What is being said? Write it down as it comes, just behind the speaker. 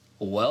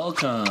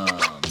Welcome to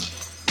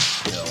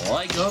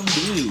Like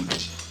Dude.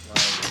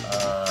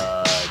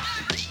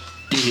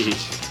 Dude,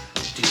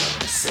 I'm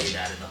gonna say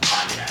that in the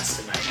podcast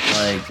tonight.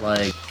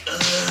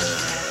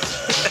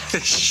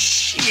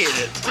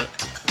 Shit.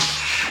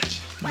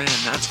 Man,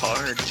 that's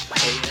hard.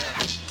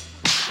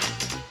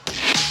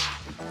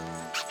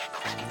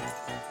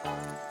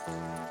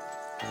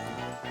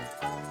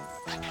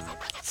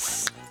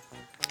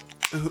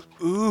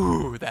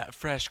 Ooh, that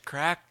fresh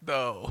crack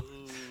though.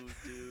 Ooh,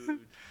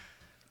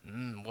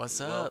 dude. What's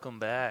up? Welcome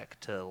back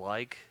to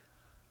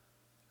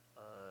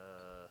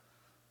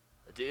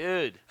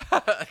dude.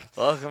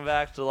 Welcome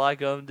back to Like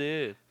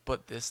Dude.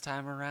 But this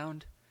time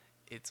around,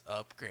 it's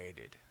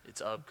upgraded.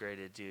 It's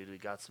upgraded, dude. We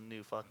got some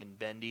new fucking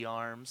bendy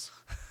arms.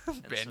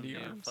 And Bendy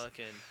some arms?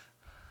 New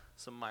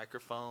some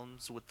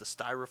microphones with the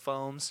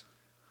styrofoams.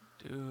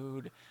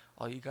 Dude,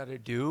 all you gotta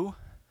do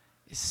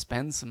is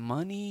spend some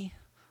money.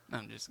 No,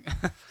 I'm just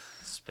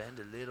Spend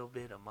a little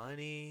bit of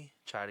money.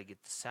 Try to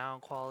get the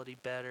sound quality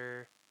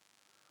better.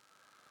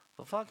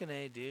 But fucking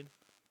A, dude.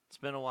 It's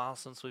been a while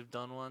since we've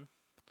done one.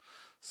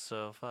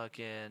 So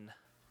fucking...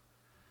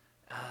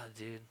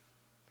 dude.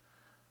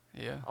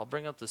 Yeah. I'll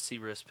bring up the C.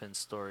 Rispin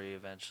story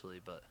eventually,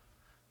 but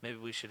maybe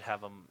we should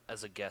have him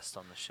as a guest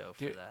on the show for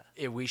Dude, that.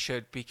 yeah, we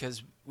should,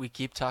 because we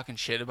keep talking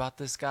shit about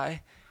this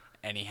guy,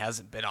 and he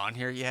hasn't been on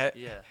here yet.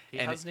 Yeah, he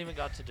and hasn't even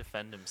got to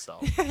defend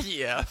himself.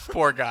 Yeah,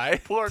 poor guy.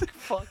 Poor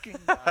fucking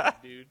guy,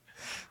 dude.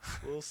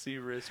 We'll see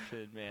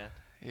Rispin, man.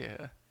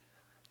 Yeah.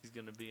 He's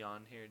gonna be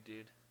on here,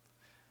 dude.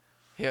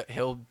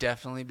 He'll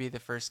definitely be the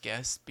first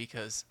guest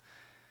because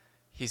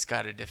he's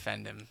got to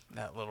defend him,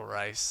 that little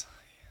rice.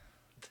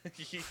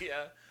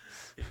 Yeah.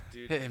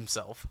 Dude,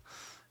 Himself.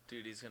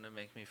 dude, he's gonna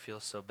make me feel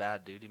so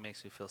bad, dude. He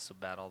makes me feel so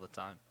bad all the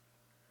time.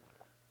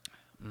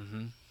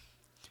 Mm-hmm.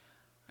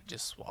 I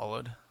just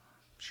swallowed. I'm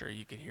sure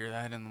you could hear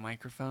that in the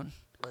microphone.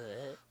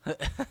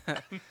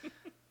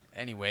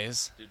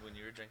 Anyways. Dude, when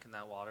you were drinking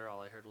that water,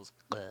 all I heard was...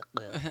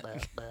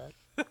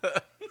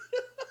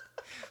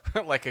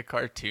 Like a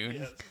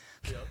cartoon.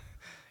 Yep.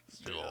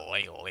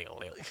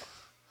 Man.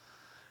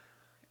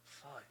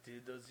 Fuck,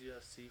 dude, those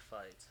UFC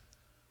fights.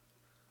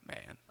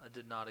 I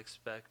did not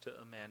expect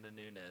Amanda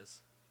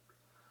Nunes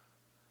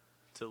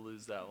to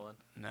lose that one.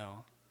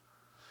 No.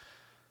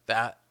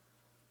 That,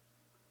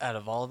 out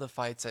of all the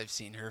fights I've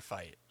seen her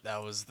fight,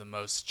 that was the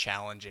most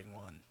challenging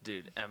one.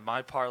 Dude, and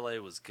my parlay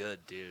was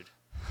good, dude.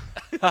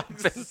 I've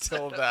been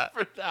told that.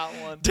 For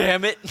that one.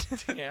 Damn it.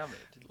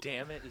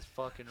 Damn it is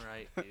fucking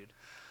right, dude.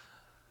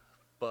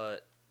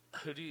 But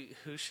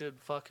who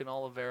should fucking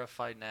Oliveira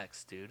fight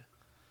next, dude?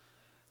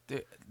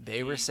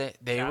 They were saying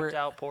tapped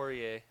out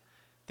Poirier.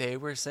 They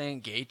were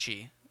saying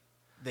Gaethje.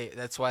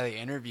 That's why they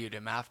interviewed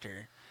him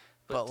after.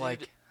 But dude,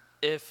 like,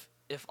 if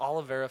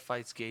Oliveira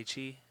fights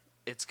Gaethje,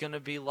 it's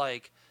gonna be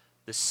like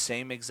the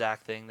same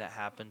exact thing that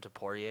happened to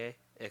Poirier,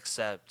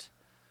 except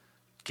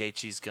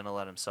Gaethje's gonna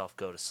let himself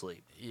go to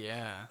sleep.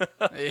 yeah,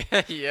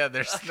 yeah.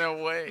 There's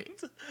no way.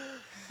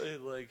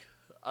 Like,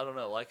 I don't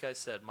know. Like I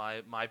said,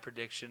 my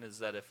prediction is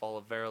that if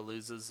Oliveira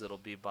loses, it'll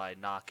be by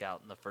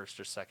knockout in the first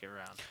or second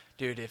round.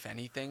 Dude, if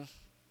anything,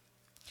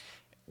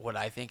 what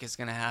I think is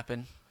gonna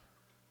happen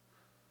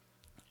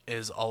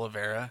is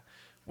Oliveira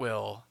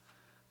will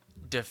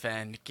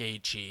defend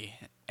Gaethje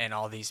and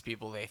all these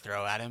people they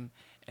throw at him,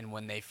 and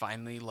when they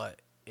finally let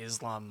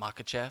Islam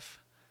Makhachev,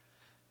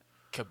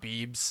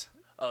 Khabib's...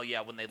 Oh,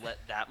 yeah, when they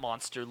let that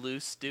monster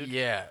loose, dude?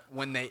 Yeah,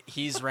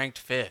 he's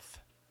ranked 5th,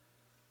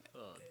 Oh,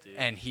 dude.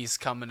 and he's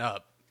coming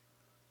up.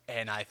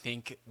 And I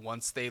think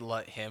once they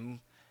let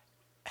him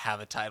have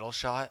a title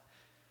shot,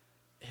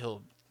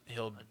 he'll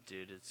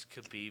Dude, it's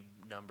Khabib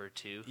number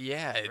 2.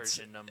 yeah, it's...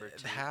 Version number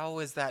 2. How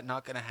is that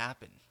not going to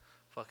happen?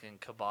 Fucking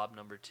Kebab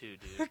number 2,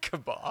 dude.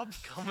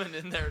 Kebab? Coming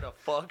in there to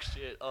fuck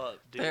shit up,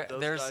 dude.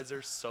 Those guys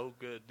are so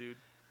good, dude.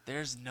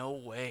 There's no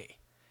way.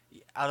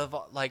 Out of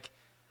like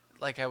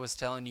I was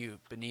telling you,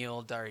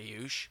 Beneil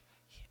Dariush,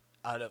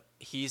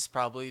 he's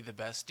probably the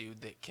best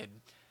dude that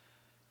can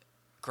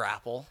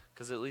grapple.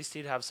 Because at least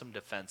he'd have some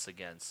defense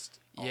against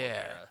Yeah.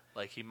 Oliveira.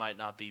 Like, he might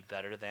not be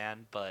better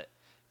than, but...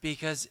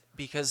 Because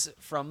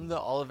from the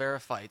Oliveira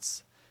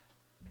fights,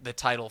 the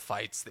title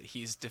fights that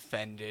he's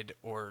defended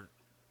or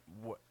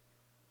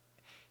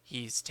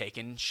he's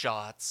taken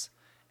shots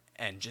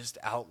and just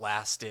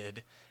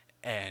outlasted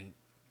and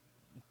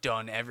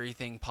done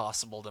everything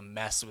possible to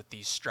mess with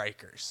these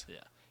strikers.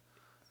 Yeah.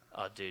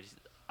 Oh, dude.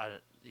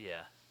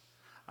 Yeah.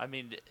 I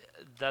mean,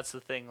 that's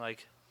the thing,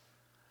 like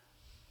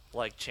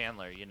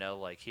Chandler, you know,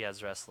 like, he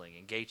has wrestling,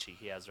 and Gaethje,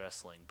 he has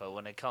wrestling. But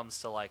when it comes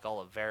to, like,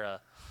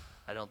 Oliveira,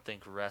 I don't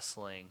think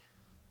wrestling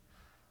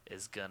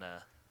is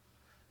gonna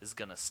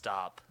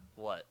stop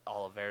what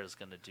Oliveira's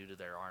gonna do to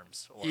their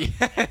arms. Or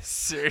Yeah,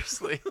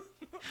 seriously.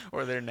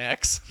 Or their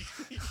necks.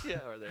 yeah,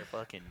 or their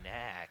fucking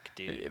neck,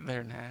 dude.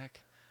 Their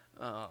neck.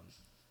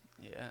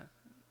 Yeah.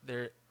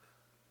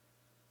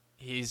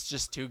 He's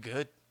just too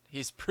good.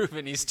 He's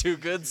proven he's too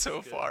good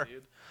so far.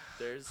 Dude.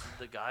 There's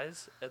the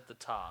guys at the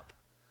top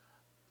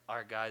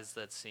are guys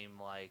that seem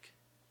like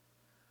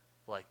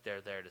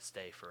they're there to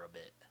stay for a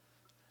bit.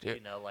 Dude.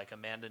 You know, like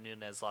Amanda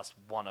Nunes lost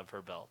one of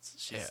her belts.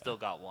 She's Yeah. still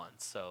got one.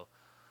 So,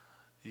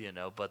 you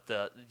know, but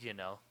the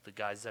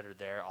guys that are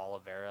there,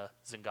 Oliveira,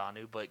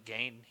 Zinganu, but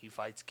Gain, he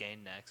fights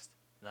Gain next.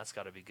 And that's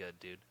got to be good,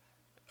 dude.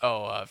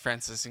 Oh,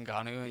 Francis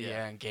Ngannou,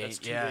 yeah, and Gate, That's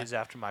 2 yeah. days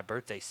after my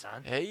birthday,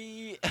 son.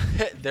 Hey,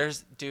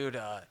 there's, dude,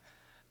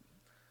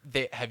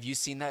 have you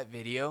seen that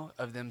video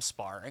of them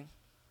sparring?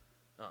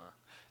 Uh-uh.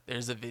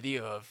 There's a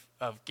video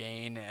of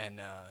Gain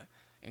and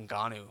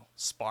Ngannou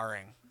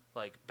sparring.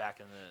 Like back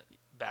in the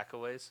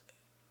back-a-ways?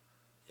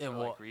 It Or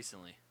wa- like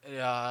recently?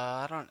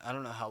 I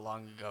don't know how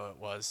long ago it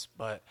was,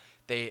 but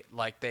they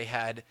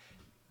had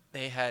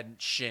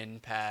shin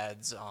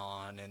pads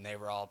on and they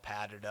were all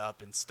padded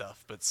up and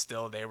stuff, but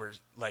still they were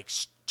like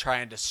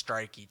trying to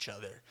strike each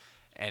other,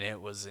 and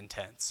it was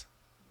intense.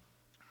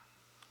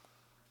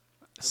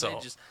 So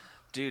Just,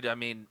 dude, I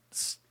mean,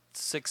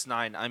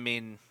 6'9", I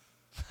mean,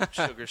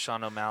 Sugar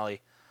Sean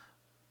O'Malley.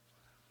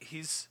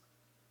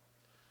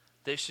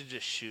 They should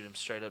just shoot him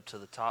straight up to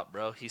the top,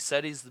 bro. He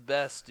said he's the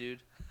best,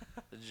 dude.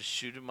 Just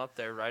shoot him up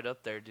there, right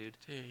up there, dude.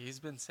 dude, he's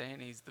been saying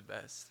he's the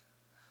best,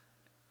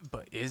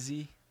 but is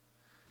he?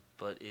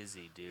 But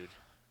Izzy, dude.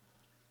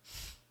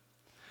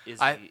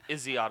 I-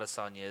 Izzy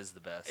Adesanya is the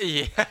best.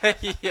 Yeah,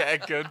 yeah,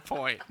 good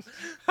point.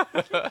 Oh,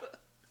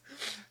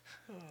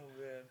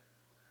 man.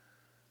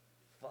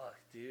 Fuck,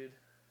 dude.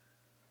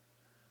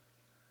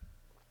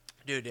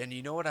 Dude, and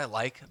you know what I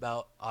like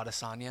about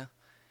Adesanya?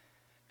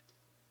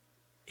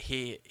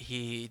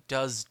 He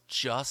does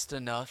just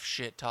enough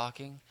shit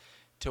talking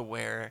to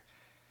where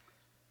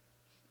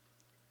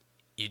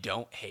you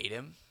don't hate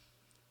him.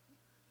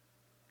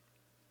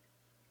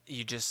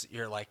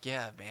 You're like,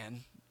 yeah,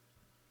 man,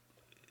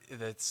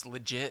 that's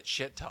legit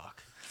shit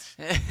talk.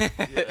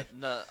 Yeah,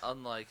 no,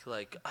 unlike,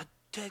 like, I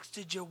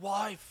texted your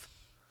wife.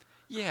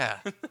 Yeah.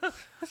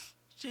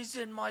 She's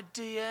in my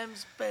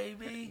DMs,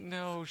 baby.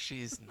 No,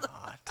 she's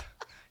not.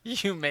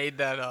 You made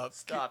that up.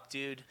 Stop,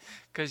 dude.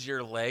 Because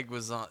your leg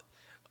was on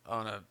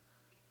a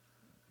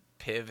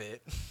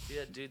pivot.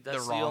 Yeah, dude,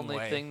 that's the wrong only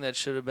way. thing that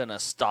should have been a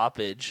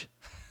stoppage.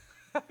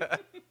 Sorry,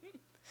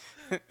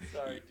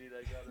 dude,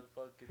 I gotta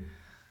fucking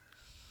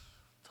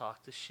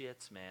talk to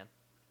shits, man.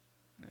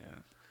 Yeah.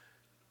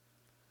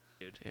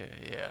 Dude.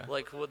 Yeah.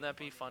 Like, wouldn't that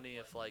be funny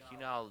if, like, you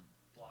know how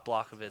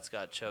Blachowicz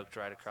got choked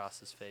right across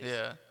his face?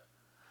 Yeah.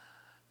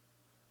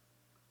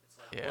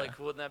 Yeah. Like,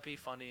 wouldn't that be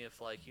funny if,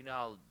 like, you know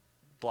how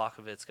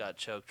Blachowicz got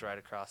choked right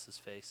across his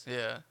face?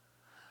 Yeah.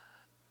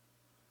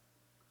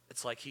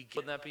 It's like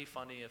wouldn't that be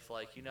funny if,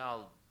 like, you know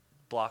how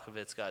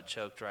Blachowicz got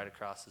choked right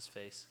across his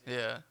face?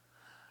 Yeah.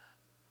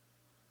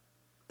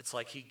 It's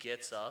like he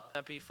gets up.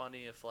 That'd be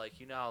funny if, like,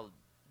 you know how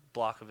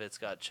Blachowicz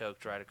got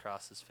choked right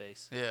across his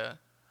face? Yeah.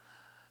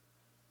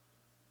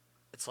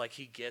 It's like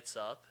he gets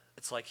up.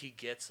 It's like he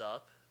gets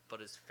up, but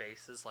his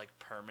face is, like,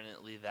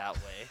 permanently that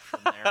way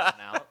from there on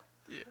out.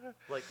 Yeah.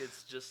 Like,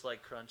 it's just,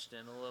 like, crunched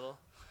in a little.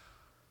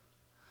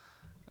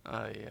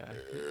 Oh yeah.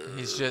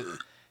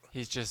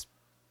 He's just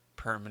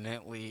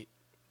permanently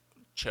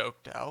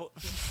choked out.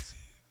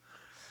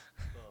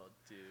 Oh,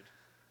 dude.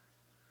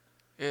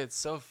 It's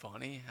so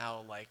funny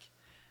how, like,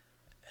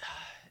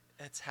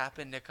 it's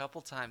happened a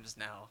couple times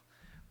now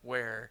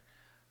where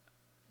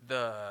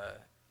the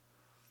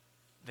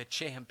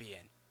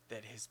champion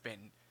that has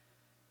been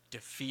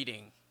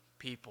defeating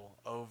people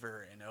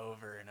over and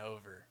over and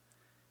over,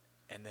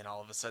 and then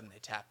all of a sudden they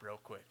tap real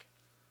quick.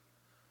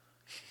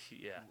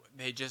 Yeah.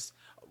 They just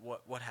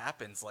what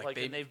happens, Like,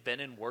 and they've been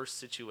in worse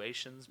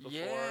situations before.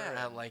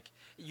 yeah, and- like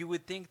you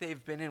would think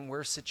they've been in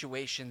worse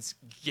situations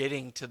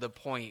getting to the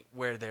point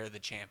where they're the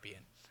champion.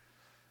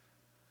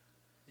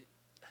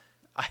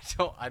 I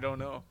don't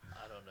know.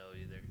 I don't know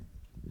either.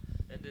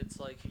 And it's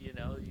like, you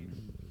know,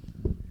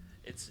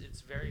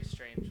 it's very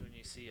strange when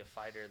you see a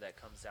fighter that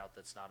comes out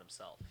that's not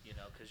himself, you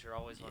know, because you're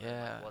always wondering,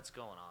 Yeah. like, what's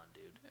going on,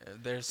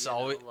 dude? There's You know,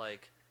 always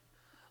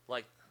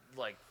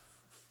like,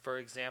 for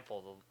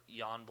example, the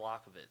Jan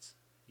Blachowicz,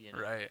 you know,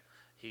 right.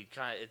 he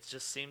it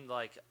just seemed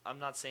like, I'm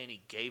not saying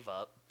he gave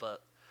up,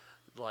 but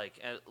like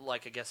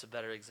I guess a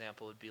better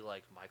example would be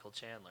like Michael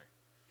Chandler.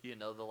 You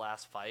know, the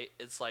last fight,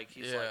 it's like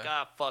he's like,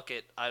 fuck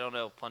it, I don't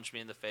know, punch me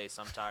in the face,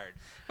 I'm tired.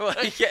 Well,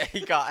 yeah,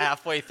 he got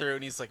halfway through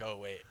and he's like, "Oh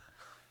wait,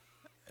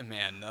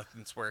 man,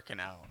 nothing's working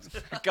out.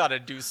 I gotta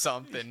do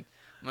something.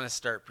 I'm gonna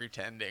start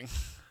pretending."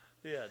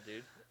 Yeah,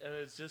 dude. And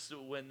it's just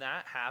when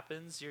that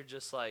happens, you're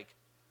just like,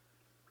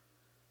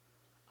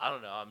 I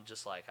don't know. I'm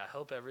just like, I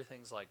hope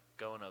everything's like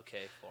going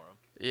okay for him.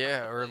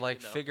 Yeah, or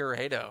like You know.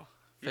 Figueiredo.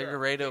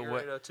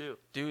 Figueiredo too.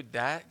 Dude,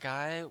 that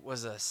guy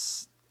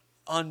was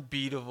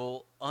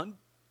unbeatable.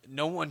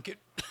 No one could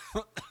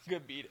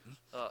could beat him.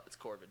 It's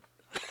Corbin.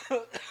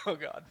 Oh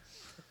God.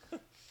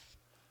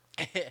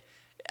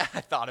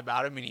 I thought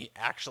about him and he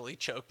actually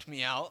choked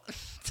me out.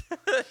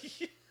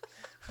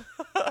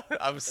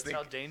 I was That's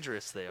how thinking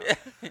dangerous they are.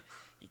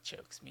 he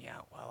chokes me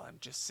out while I'm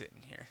just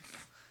sitting here.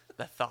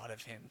 The thought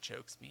of him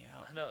chokes me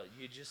out. No,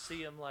 you just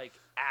see him like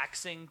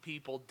axing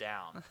people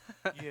down,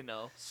 you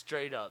know,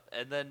 straight up,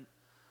 and then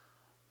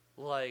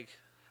like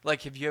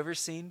Like, have you ever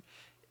seen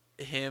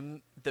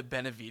him, the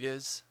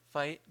Benavides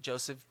fight,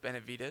 Joseph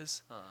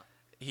Benavidez. Huh.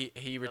 He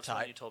That's when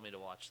retired. you told me to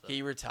watch that.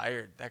 He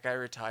retired. That guy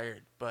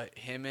retired. But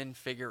him and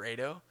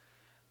Figueiredo,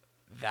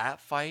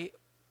 that fight,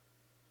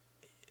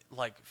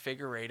 like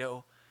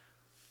Figueiredo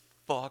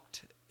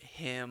fucked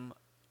him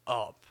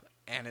up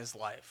and his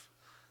life.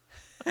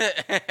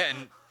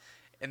 and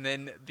and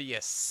then the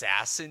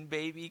assassin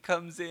baby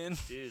comes in.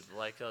 Dude,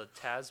 like a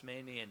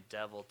Tasmanian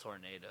devil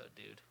tornado,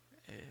 dude.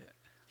 Yeah,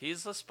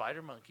 He's the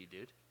spider monkey,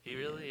 dude. He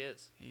really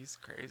is. he's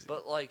crazy.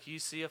 But like you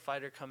see a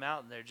fighter come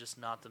out and they're just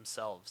not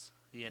themselves.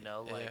 You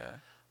know, like yeah,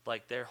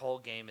 like their whole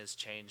game is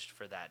changed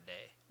for that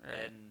day.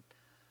 Right. And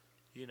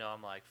you know,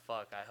 I'm like,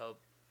 fuck, I hope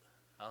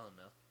I don't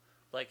know.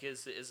 Like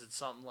is it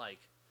something like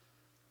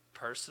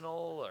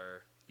personal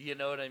or you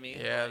know what I mean?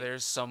 yeah. Like,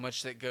 There's so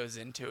much that goes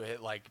into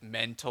it, like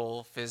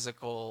mental,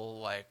 physical,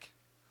 like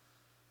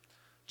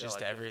Yeah,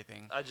 just like if-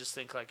 everything. I just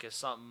think like if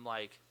something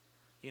like,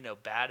 you know,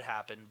 bad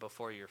happened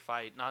before your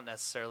fight, not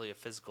necessarily a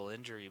physical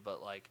injury,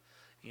 but like,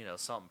 you know,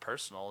 something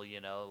personal, you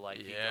know, like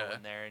you go Yeah.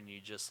 in there and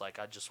you just like,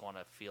 I just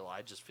feel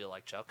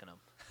like chucking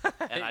them.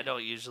 And I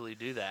don't usually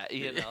do that,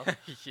 you know?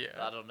 yeah.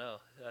 I don't know.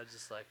 I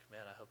just like,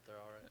 man, I hope they're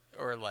all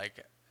right. Or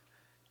like,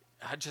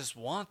 I just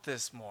want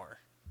this more.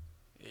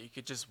 You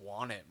could just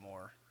want it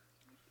more,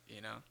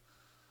 you know?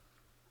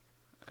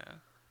 Yeah,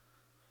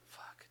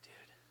 Fuck, dude.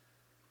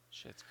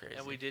 shit's crazy.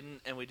 And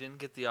we didn't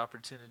get the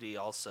opportunity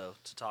also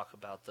to talk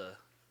about the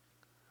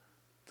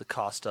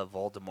Costa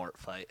Voldemort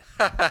fight.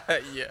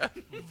 yeah,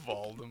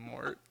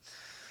 Voldemort.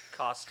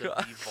 Costa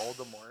God. v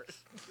Voldemort.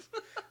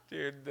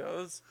 Dude,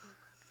 those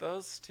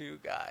two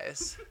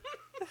guys.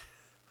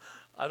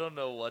 I don't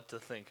know what to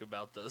think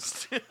about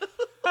those two.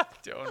 I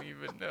don't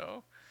even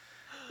know.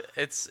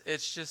 It's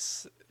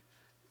just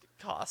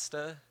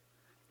Costa.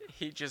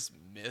 He just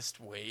missed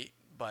weight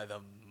by the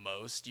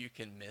most you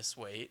can miss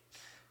weight,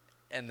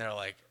 and they're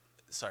like,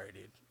 "Sorry,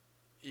 dude,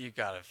 you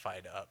gotta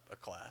fight up a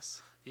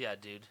class." Yeah,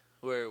 dude.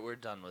 We're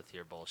done with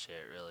your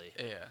bullshit, really.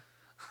 Yeah.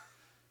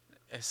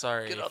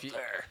 Sorry, Get if up you,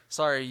 there.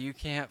 sorry, you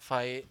can't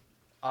fight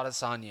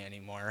Adesanya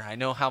anymore. I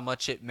know how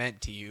much it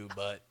meant to you,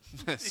 but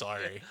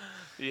sorry.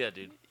 Yeah,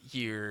 dude.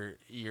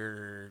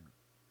 You're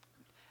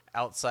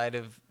outside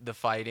of the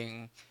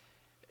fighting,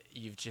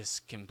 you've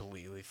just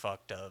completely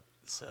fucked up.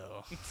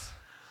 So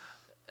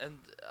And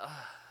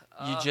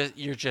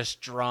you're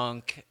just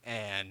drunk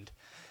and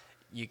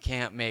you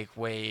can't make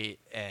weight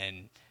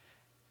and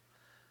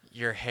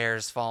your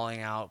hair's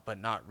falling out but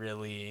not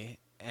really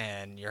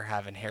and you're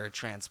having hair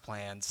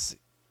transplants.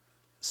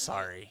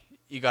 Sorry.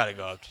 You got to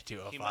go up to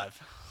he might,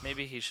 205.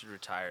 maybe he should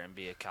retire and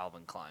be a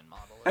Calvin Klein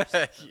model or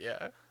something.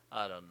 Yeah.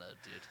 I don't know,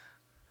 dude.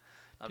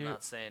 I'm Dude.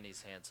 not saying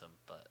he's handsome,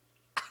 but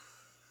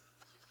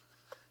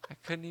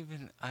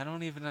I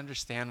don't even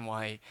understand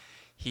why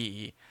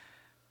he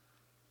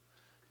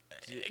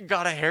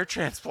got a hair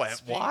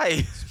transplant.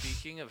 Why?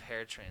 Speaking of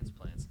hair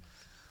transplants,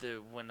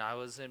 when I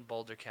was in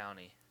Boulder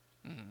County,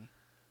 Mhm.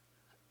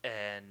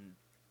 and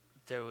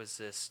there was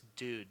this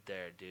dude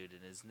there,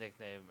 and his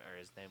nickname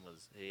was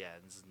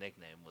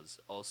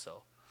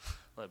Oso,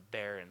 like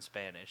bear in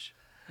Spanish.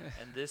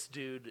 And this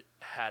dude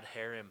had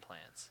hair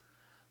implants,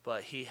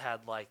 but he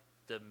had like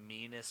the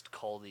meanest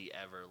coldy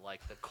ever.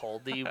 Like the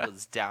coldy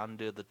was down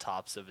to the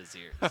tops of his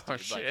ears. Oh, Dude.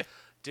 shit. Like,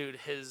 dude,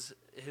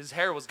 his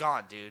hair was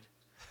gone, dude.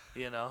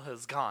 You know, it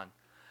was gone.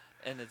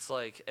 And it's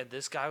like, and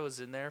this guy was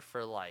in there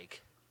for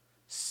like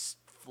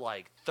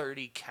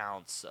 30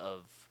 counts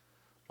of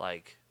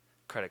like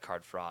credit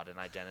card fraud and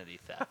identity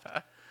theft.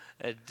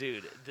 And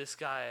dude, this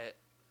guy,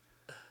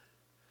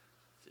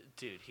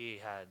 he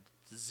had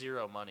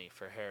zero money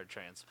for hair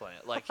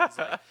transplant. Like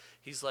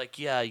he's like,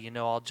 yeah, you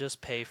know, I'll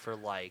just pay for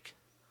like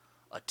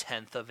a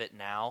tenth of it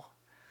now,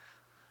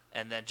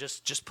 and then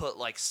just put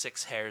like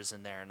 6 hairs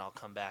in there, and I'll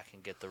come back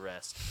and get the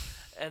rest,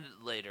 and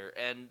later.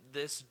 And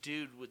this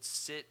dude would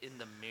sit in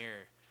the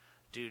mirror,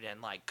 dude,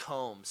 and like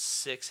comb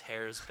 6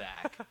 hairs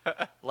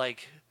back,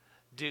 like,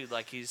 dude,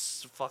 like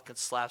he's fucking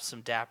slapped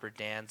some Dapper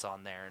Dans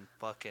on there, and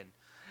fucking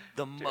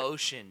the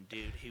motion,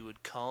 dude, he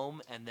would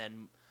comb and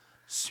then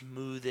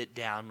smooth it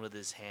down with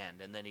his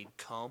hand, and then he'd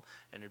comb,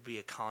 and it'd be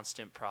a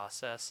constant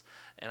process.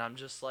 And I'm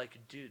just like,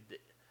 dude,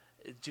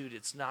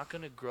 it's not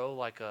gonna grow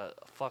like a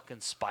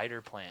fucking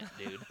spider plant,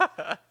 dude.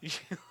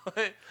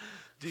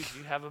 Dude,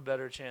 you have a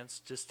better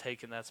chance just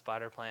taking that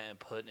spider plant and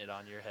putting it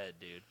on your head,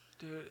 dude.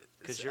 Dude,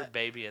 Because you're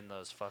babying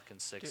those fucking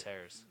 6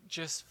 hairs.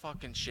 just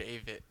fucking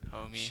shave it,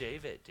 homie.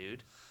 Shave it,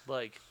 dude.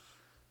 Like,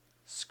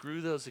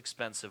 screw those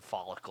expensive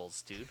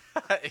follicles, dude.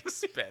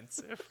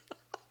 Expensive.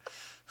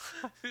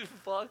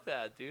 Fuck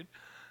that, dude.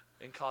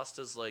 And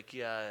Costa's like,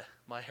 yeah,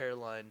 my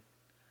hairline,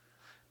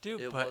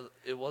 Dude,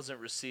 it wasn't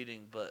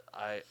receding, but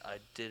I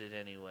did it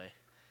anyway.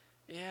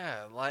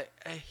 yeah, like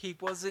he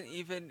wasn't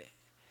even.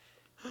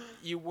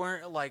 You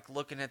weren't like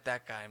looking at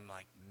that guy and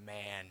like,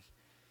 man,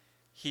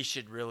 he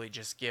should really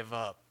just give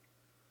up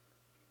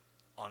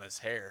on his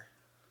hair.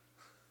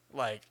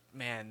 Like,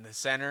 man, the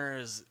center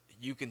is,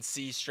 you can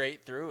see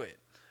straight through it.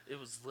 It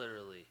was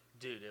literally,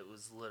 it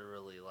was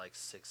literally like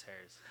 6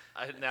 hairs.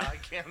 Now I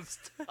can't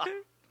stop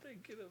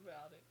thinking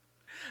about it.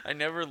 I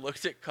never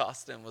looked at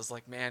Costa and was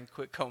like, man,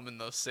 quit combing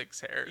those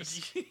 6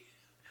 hairs.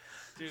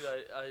 Dude,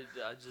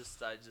 I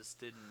just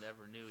didn't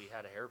never knew he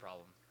had a hair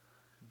problem.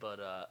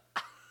 But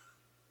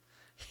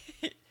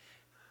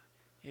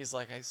He's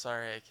like, I'm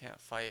sorry, I can't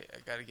fight. I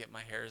gotta get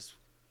my hairs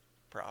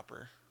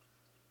proper.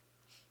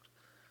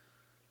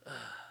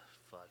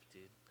 fuck,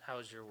 dude. How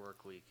was your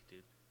work week,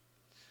 dude?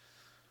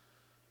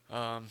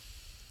 I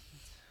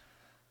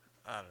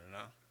don't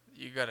know.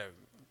 You gotta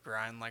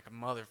grind like a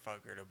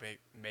motherfucker to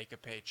make a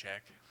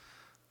paycheck.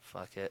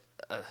 Fuck it.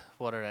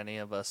 What are any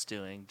of us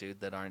doing,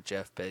 dude, that aren't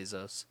Jeff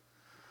Bezos?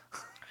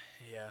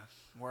 Yeah,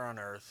 we're on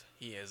Earth.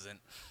 He isn't.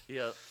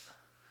 Yep.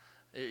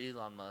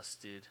 Elon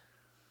Musk, dude.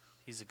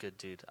 He's a good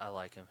dude. I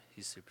like him.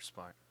 He's super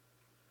smart.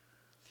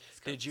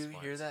 Did you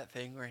hear that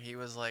thing where he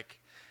was like,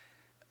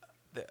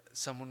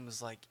 someone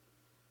was like,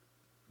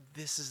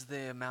 this is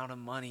the amount of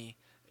money.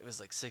 It was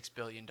like $6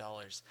 billion.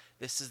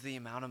 This is the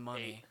amount of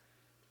money.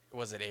 8.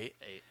 Was it 8?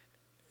 8.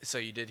 So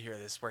you did hear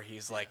this where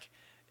he's like,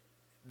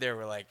 they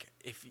were like,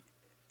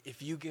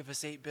 if you give us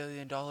 $8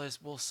 billion,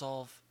 we'll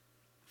solve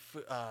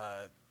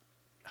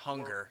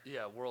hunger.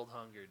 World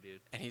hunger,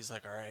 dude. And he's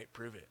like, all right,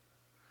 prove it.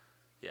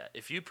 Yeah,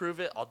 if you prove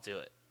it, I'll do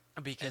it.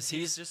 Because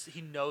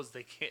he knows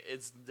they can't.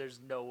 There's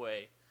no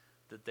way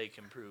that they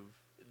can prove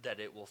that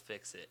it will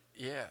fix it.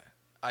 Yeah,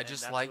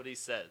 that's what he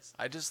says.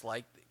 I just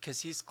like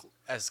because he's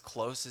as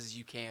close as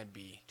you can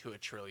be to a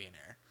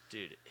trillionaire.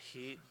 Dude,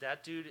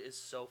 that dude is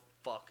so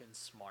fucking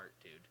smart,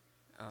 dude.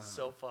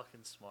 So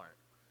fucking smart.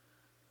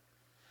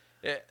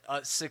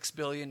 $6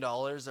 billion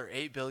or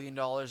 $8 billion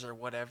or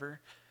whatever,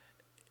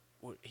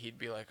 he'd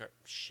be like,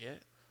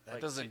 shit.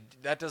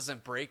 That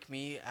doesn't break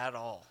me at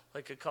all.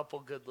 Like a couple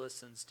good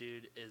listens,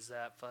 dude, is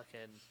that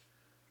fucking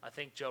I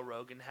think Joe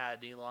Rogan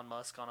had Elon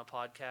Musk on a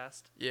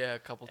podcast. Yeah, a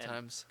couple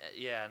times.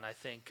 Yeah, and I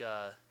think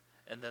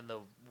and then the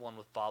one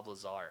with Bob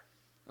Lazar.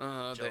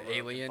 The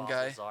alien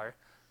guy. Lazar.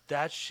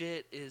 That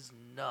shit is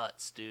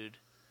nuts, dude.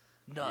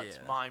 Nuts,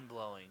 Yeah.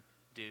 mind-blowing,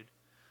 dude.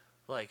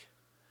 Like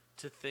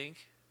to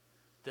think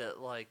that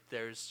like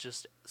there's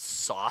just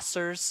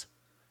saucers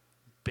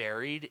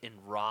buried in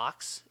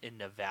rocks in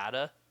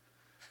Nevada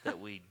that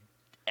we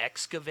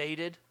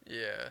excavated.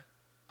 Yeah.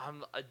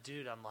 I'm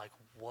like,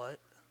 what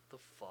the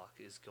fuck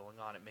is going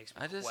on? It makes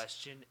me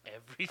question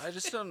everything. I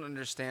just don't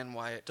understand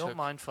why it Don't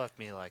mind fuck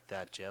me like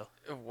that, Joe.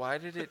 Why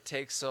did it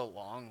take so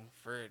long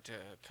for it to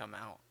come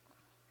out?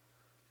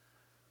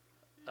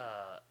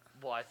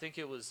 Well, I think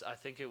it was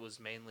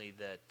mainly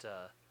that,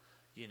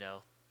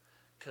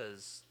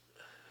 because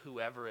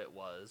whoever it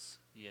was,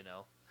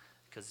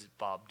 because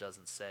Bob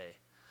doesn't say.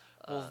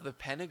 Well, the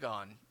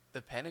Pentagon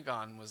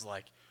was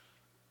like,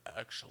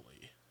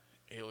 actually,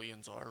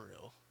 aliens are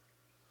real.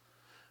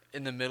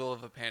 In the middle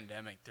of a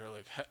pandemic, they're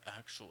like,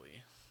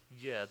 actually.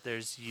 Yeah,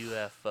 there's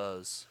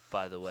UFOs,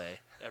 by the way.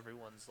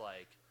 Everyone's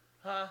like,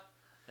 huh?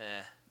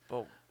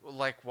 But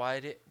like,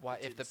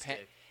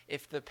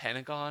 if the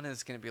Pentagon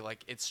is gonna be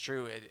like, it's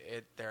true,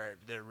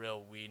 they're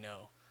real, we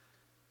know.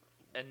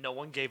 And no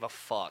one gave a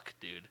fuck,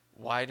 dude.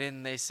 Why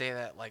didn't they say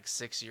that like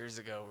 6 years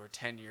ago or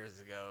 10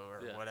 years ago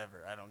or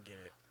whatever? I don't get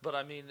it. But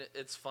I mean,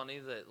 it's funny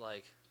that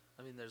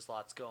there's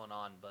lots going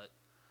on, but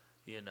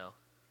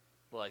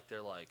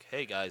they're like,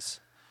 hey guys,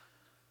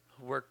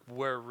 we're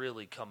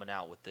really coming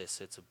out with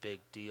this. It's a big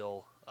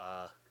deal.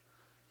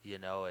 We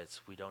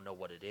don't know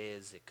what it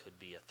is. It could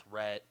be a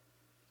threat.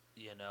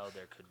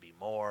 There could be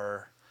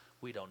more.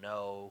 We don't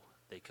know.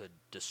 They could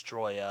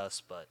destroy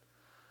us, but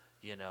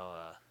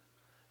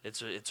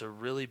it's a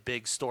really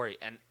big story,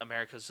 and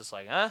America's just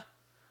like, huh?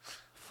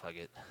 Fuck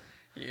it.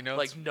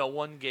 Like no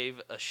one gave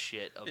a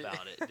shit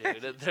about it,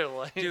 dude. They're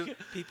like, dude,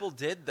 people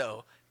did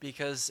though,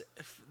 because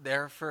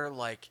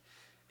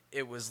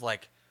it was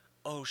like,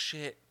 oh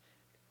shit,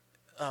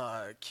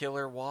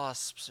 killer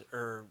wasps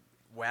or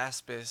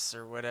waspus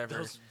or whatever.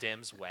 Those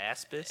damns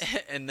waspus.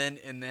 and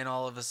then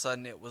all of a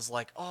sudden it was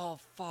like, oh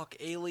fuck,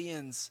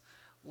 aliens.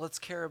 Let's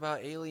care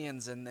about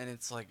aliens, and then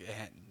it's like,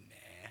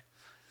 nah.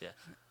 Yeah.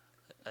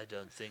 I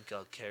don't think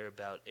I'll care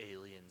about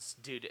aliens,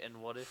 dude. And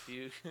what if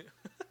you,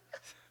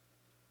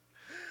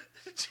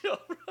 Joe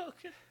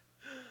Rogan?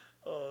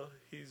 Oh,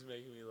 he's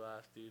making me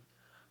laugh, dude.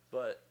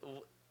 But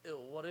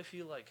what if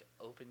you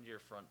opened your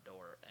front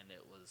door and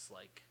it was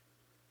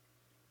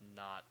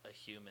not a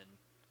human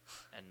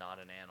and not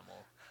an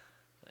animal,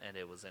 and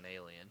it was an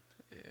alien?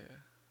 Yeah.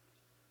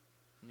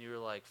 And you were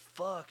like,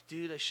 "Fuck,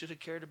 dude! I should have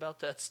cared about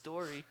that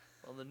story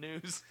on the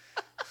news."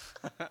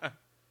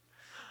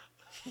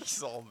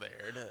 He's all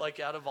there.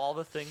 Out of all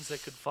the things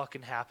that could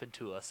fucking happen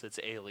to us, it's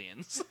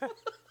aliens.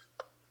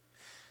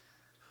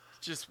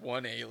 Just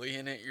one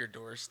alien at your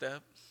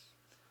doorstep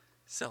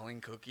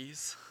selling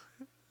cookies.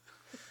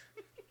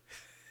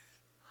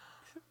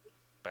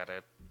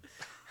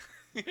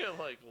 You're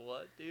like,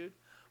 what, dude?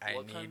 What I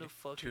kind need of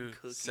fucking to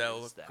cookie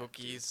sell is that,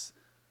 cookies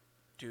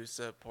to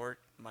support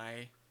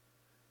my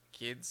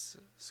kids'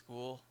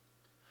 school.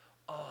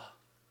 Oh,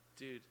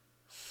 dude.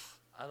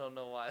 I don't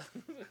know why.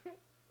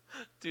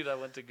 Dude, I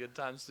went to Good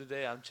Times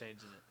today. I'm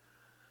changing it.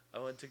 I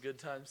went to Good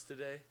Times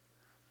today.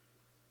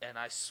 And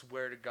I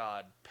swear to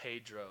God,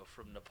 Pedro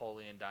from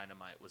Napoleon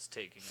Dynamite was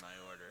taking my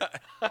order.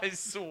 I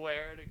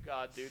swear to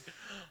God, dude.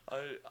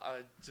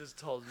 I just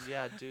told him,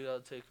 yeah, dude, I'll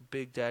take a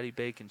Big Daddy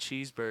Bacon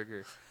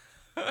cheeseburger.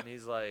 And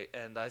he's like,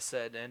 and I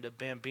said, and a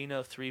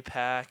Bambino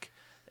 3-pack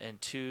and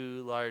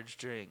 2 large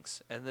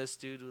drinks. And this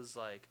dude was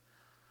like,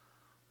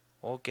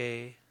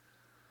 okay,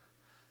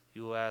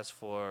 you asked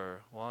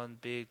for 1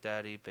 Big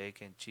Daddy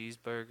Bacon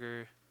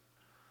cheeseburger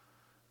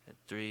and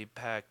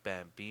 3-pack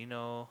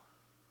Bambino.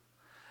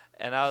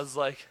 And I was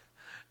like,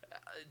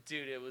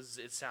 dude,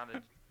 it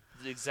sounded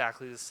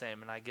exactly the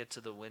same. And I get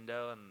to the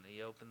window, and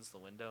he opens the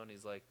window, and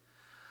he's like,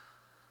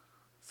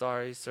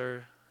 sorry,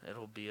 sir,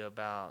 it'll be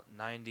about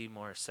 90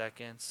 more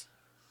seconds.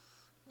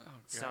 Oh,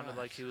 Sounded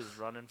like he was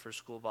running for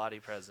school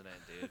body president,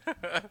 dude.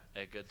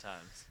 At Good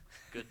Times.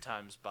 Good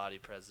Times body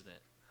president.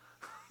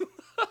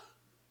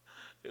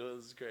 It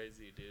was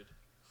crazy, dude.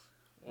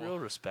 Real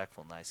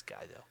respectful, nice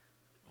guy,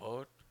 though.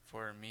 Vote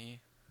for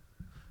me.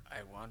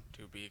 I want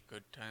to be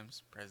Good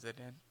Times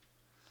president.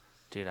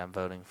 Dude, I'm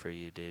voting for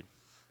you, dude.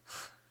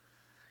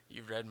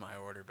 You read my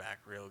order back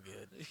real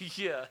good.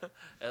 Yeah,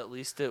 at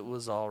least it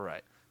was all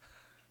right.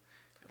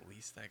 At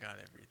least I got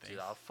everything. Dude,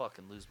 I'll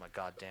fucking lose my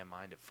goddamn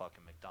mind at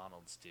fucking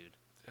McDonald's, dude.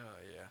 Oh,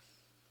 yeah.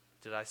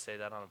 Did I say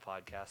that on a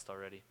podcast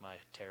already? My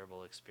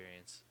terrible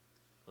experience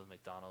with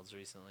McDonald's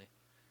recently.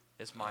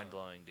 It's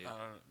mind-blowing, dude.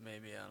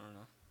 Maybe, I don't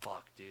know.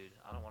 Fuck, dude.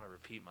 I don't want to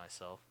repeat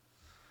myself.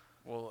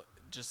 Well,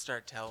 just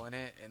start telling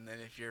it, and then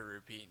if you're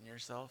repeating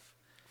yourself,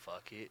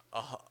 Fuck it.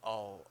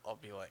 I'll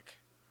be like,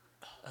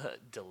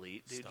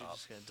 Delete, dude. Stop. You're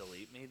just gonna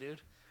delete me,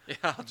 dude? yeah,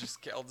 I'll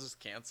just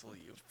cancel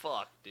you.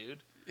 Fuck,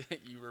 dude.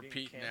 You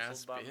repeating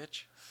ass canceled by-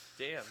 bitch.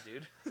 Damn,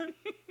 dude.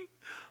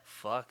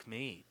 Fuck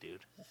me,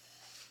 dude.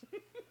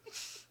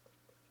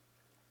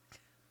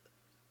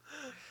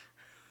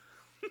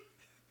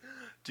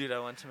 Dude, I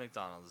went to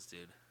McDonald's,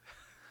 dude.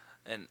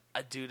 And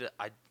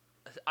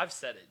I've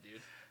said it,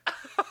 dude.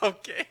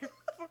 Okay.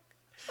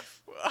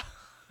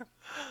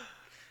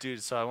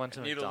 Dude, so I went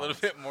to Need McDonald's.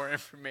 a little bit more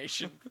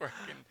information before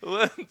I can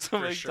Went to for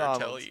McDonald's. sure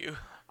tell you.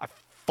 I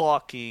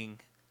fucking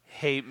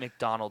hate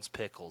McDonald's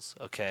pickles,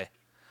 okay?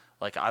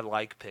 Like, I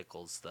like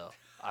pickles, though.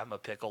 I'm a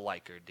pickle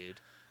liker, dude.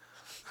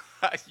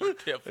 You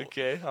piffle.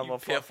 Okay, I'm you a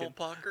piffle fucking...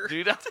 pucker.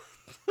 Dude,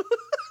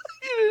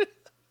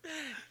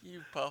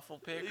 You puffle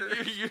picker.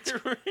 you're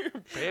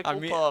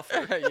pickle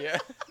puffer. Yeah.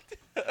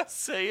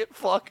 Say it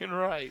fucking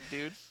right,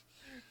 dude.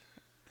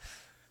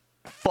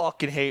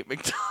 Fucking hate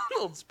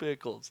McDonald's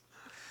pickles.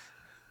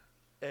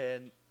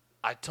 And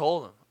I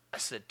told him, I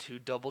said 2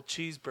 double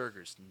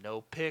cheeseburgers,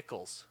 no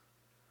pickles,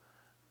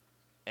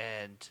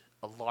 and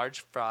a large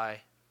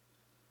fry,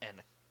 and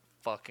a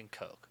fucking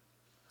Coke.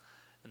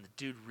 And the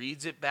dude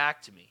reads it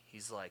back to me.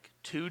 He's like,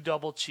 2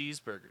 double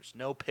cheeseburgers,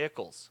 no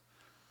pickles,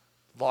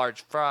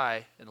 large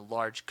fry, and a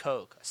large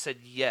Coke. I said,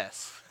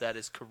 yes, that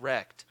is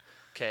correct.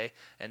 Okay?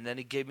 And then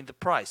he gave me the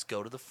price.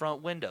 Go to the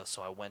front window.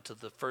 So I went to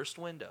the first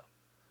window.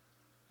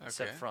 I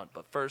said front,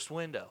 but first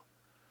window.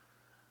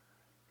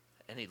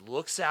 And he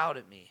looks out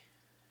at me,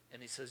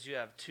 and he says, you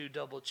have 2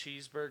 double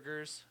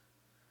cheeseburgers,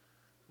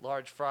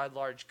 large fry,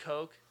 large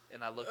Coke.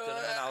 And I looked at him,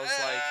 and I was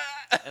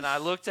like, and I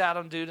looked at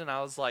him, dude, and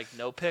I was like,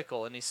 no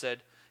pickle. And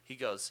he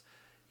goes,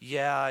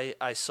 yeah,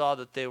 I saw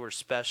that they were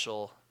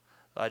special.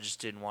 I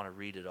just didn't want to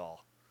read it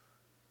all.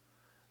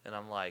 And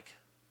I'm like,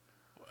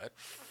 What?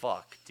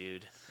 fuck,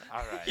 dude.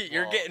 All right.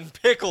 You're well, getting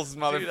pickles,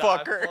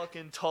 motherfucker. Dude, I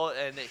fucking told,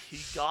 and he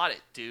got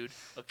it, dude.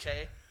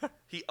 Okay,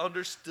 he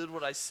understood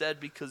what I said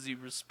because he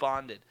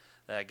responded.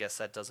 And I guess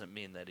that doesn't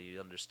mean that he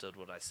understood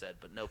what I said,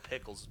 but no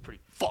pickles is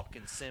pretty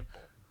fucking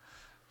simple.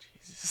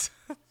 Jesus.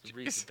 He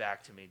reads it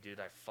back to me, dude.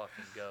 I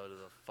fucking go to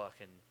the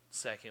fucking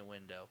second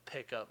window,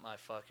 pick up my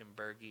fucking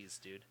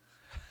burgies, dude,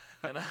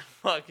 and I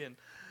fucking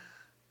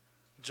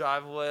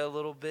drive away a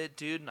little bit,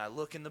 dude. And I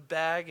look in the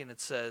bag, and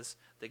it says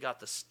they got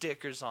the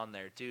stickers on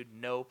there, dude.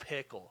 No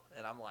pickle,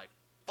 and I'm like,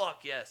 fuck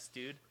yes,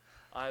 dude.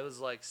 I was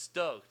like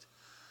stoked,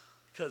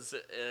 cause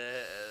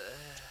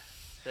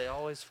they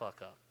always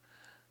fuck up,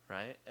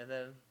 right? And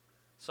then,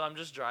 so I'm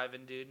just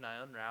driving, dude, and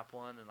I unwrap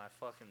one, and I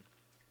fucking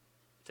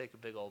take a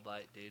big old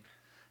bite, dude.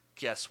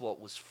 Guess what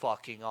was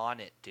fucking on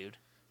it, dude?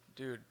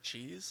 Dude,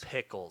 cheese?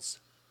 Pickles,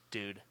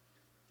 dude.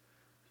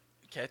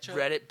 Ketchup?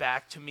 Read it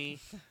back to me,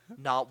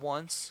 not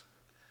once,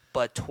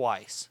 but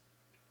twice.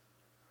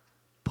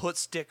 Put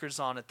stickers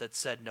on it that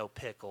said no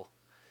pickle,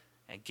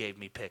 and gave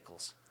me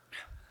pickles.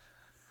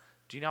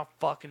 Do you know how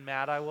fucking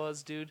mad I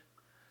was, dude?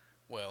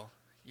 Well,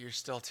 you're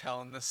still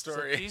telling the So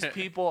story. these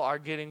people are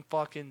getting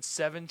fucking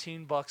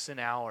 $17 an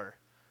hour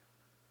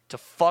to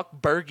fuck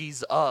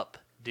burgies up,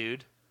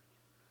 dude.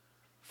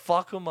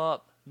 Fuck them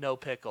up, no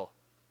pickle.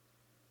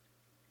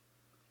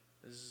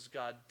 This is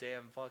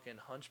goddamn fucking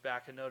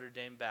Hunchback of Notre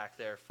Dame back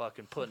there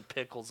fucking putting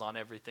pickles on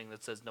everything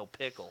that says no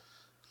pickle.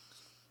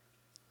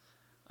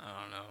 I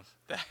don't know.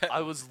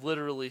 I was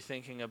literally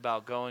thinking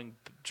about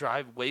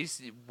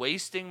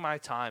wasting my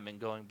time and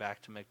going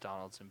back to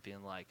McDonald's and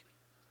being like,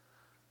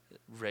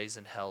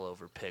 raising hell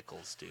over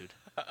pickles, dude.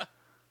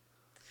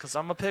 Because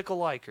I'm a pickle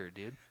liker,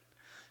 dude.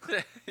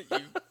 you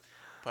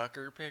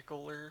Pucker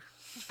pickler.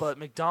 But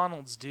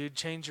McDonald's, dude,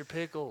 change your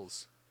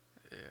pickles.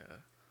 Yeah.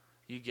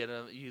 You get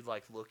them, you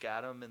like look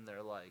at them, and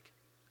they're like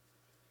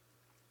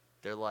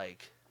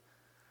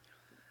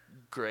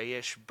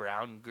grayish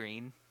brown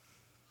green.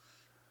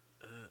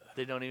 Ugh.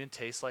 They don't even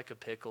taste like a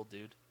pickle,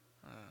 dude.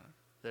 Uh,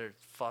 They're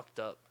fucked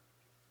up.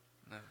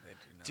 no, they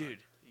do not. Dude,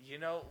 you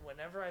know,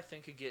 whenever I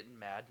think of getting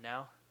mad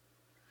now,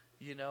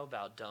 you know,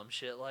 about dumb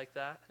shit like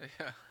that,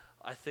 Yeah.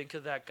 I think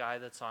of that guy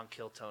that's on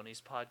Kill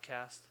Tony's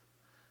podcast.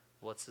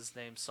 What's his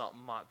name?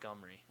 Something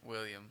Montgomery.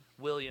 William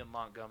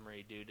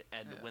Montgomery, dude.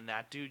 And Yeah. when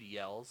that dude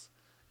yells,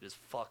 it is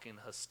fucking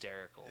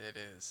hysterical. It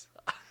is.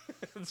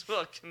 It's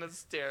fucking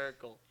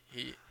hysterical.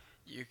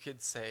 You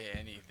could say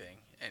anything,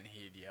 and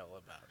he'd yell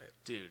about it.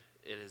 Dude,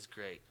 it is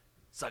great.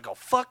 It's like, oh,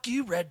 fuck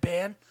you, Red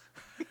Band.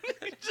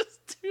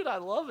 Dude, I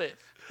love it.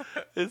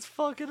 It's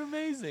fucking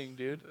amazing,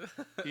 dude.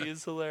 He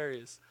is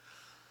hilarious.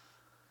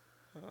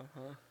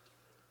 Uh-huh.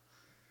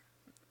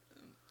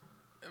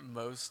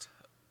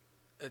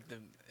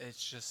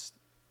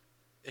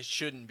 It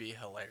shouldn't be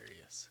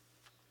hilarious.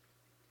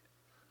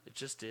 It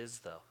just is,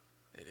 though.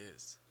 It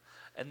is.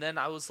 And then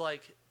I was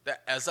like,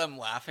 As I'm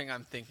laughing,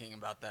 I'm thinking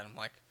about that. I'm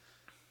like,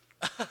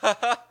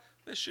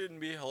 this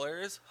shouldn't be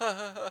hilarious.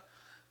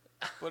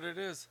 But it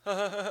is.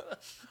 Ha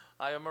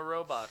I am a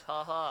robot.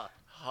 Ha ha.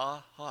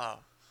 ha.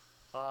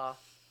 Ha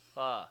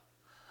ha.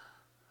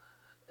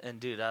 And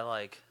dude,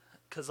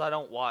 because I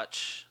don't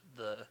watch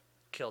the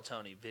Kill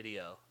Tony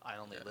video. I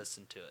only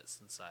listen to it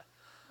since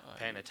I'm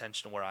paying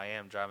attention to where I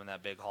am driving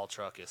that big haul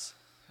truck is.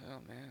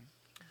 Oh, man.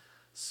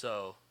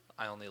 So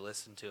I only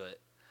listen to it.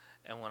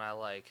 And when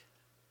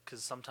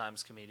because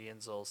sometimes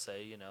comedians will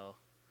say, you know,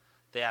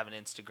 they have an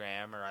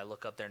Instagram, or I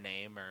look up their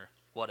name or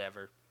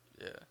whatever.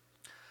 Yeah.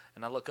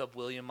 And I look up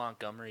William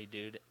Montgomery,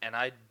 dude, and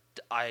I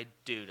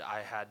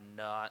had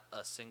not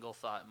a single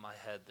thought in my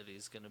head that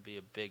he's going to be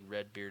a big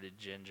red-bearded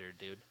ginger,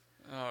 dude.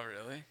 Oh,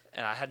 really?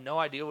 And I had no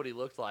idea what he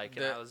looked like,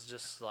 and I was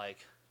just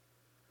like,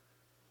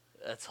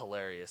 that's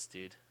hilarious,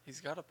 dude.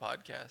 He's got a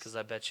podcast. Because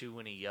I bet you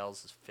when he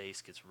yells, his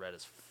face gets red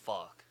as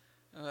fuck.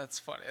 Oh, that's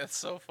funny. That's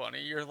so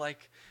funny. You're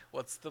like,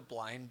 what's the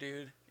blind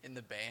dude in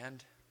the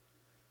band?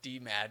 D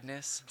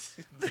Madness.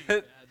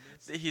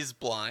 He's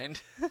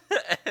blind,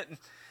 and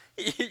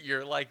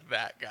you're like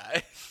that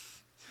guy.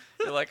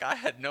 You're like, I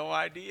had no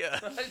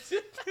idea.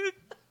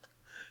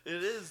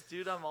 It is,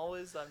 dude. I've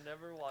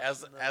never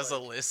watched. As a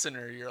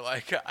listener, you're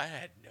like, I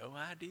had no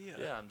idea.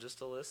 Yeah, I'm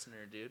just a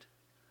listener, dude.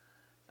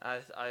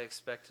 I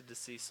expected to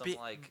see some he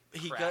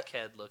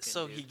crackhead looking.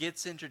 So dude. he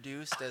gets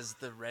introduced as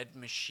the Red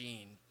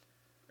Machine,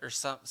 or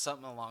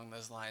something along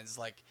those lines.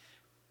 Like,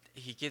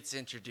 he gets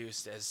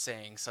introduced as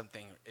saying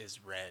something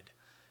is red,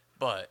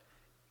 but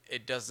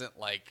it doesn't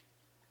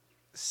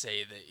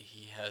say that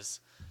he has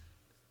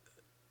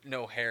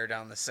no hair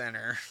down the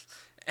center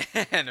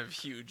and a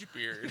huge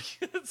beard.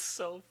 It's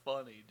so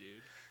funny,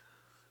 dude.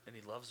 And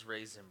he loves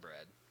raisin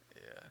bread.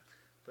 Yeah.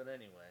 But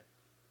anyway.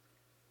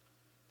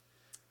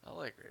 I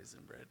like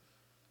raisin bread.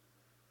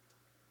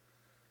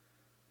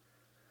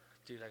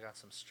 Dude, I got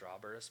some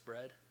strawberry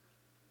bread.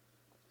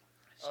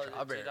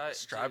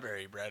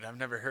 Strawberry bread. I've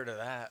never heard of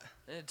that.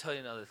 I didn't tell you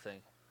another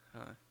thing.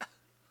 Huh.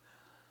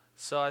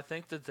 So I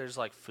think that there's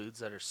foods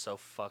that are so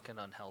fucking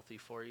unhealthy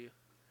for you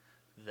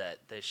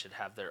that they should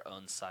have their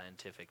own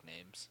scientific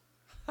names.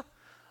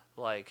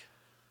 like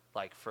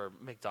for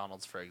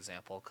McDonald's, for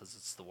example, because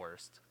it's the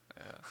worst.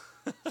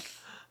 Yeah.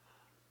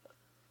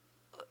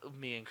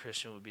 Me and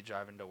Christian would be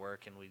driving to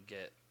work, and we'd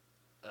get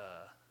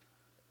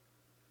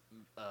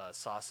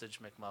sausage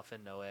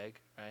McMuffin, no egg,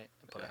 right?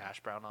 And put a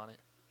hash brown on it.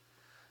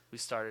 We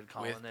started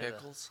calling With it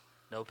pickles?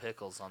 No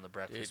pickles on the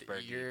breakfast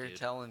burger. You're dude.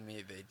 telling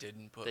me they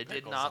didn't put They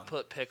pickles did not on...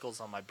 put pickles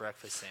on my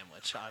breakfast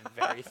sandwich. I'm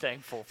very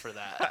thankful for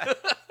that.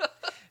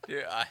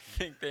 Dude, I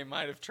think they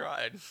might have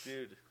tried.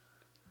 Dude.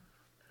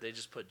 They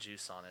just put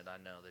juice on it. I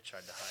know. They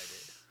tried to hide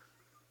it.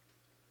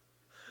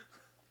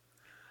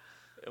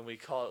 And we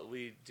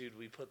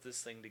put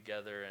this thing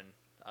together, and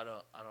I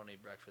don't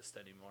eat breakfast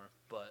anymore,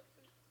 but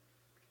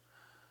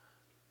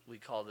we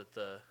called it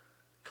the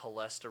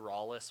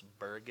Cholesterolus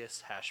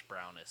Burgess Hash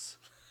Brownus.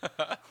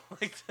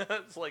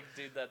 That's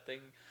dude, that thing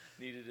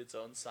needed its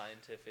own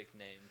scientific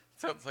name.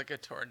 Sounds like a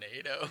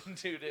tornado.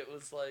 Dude, it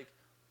was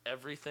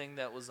everything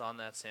that was on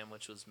that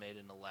sandwich was made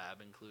in a lab,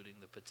 including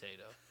the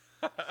potato.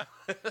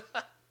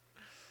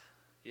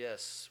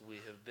 Yes, we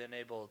have been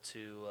able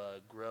to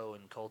grow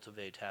and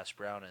cultivate hash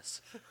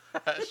brownus.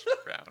 Hash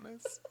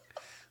brownus.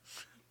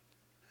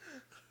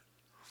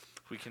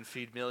 We can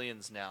feed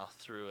millions now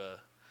through a...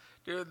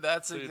 Dude,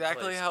 that's food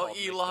exactly place how called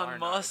Elon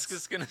Musk McDonald's.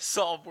 is going to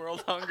solve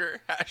world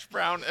hunger. Hash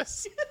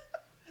brownus.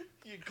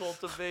 You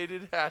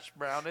cultivated hash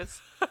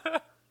brownus?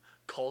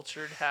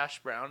 Cultured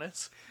hash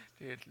brownus?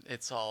 Dude,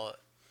 it's all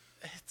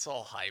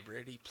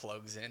hybrid. He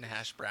plugs in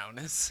hash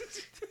brownus.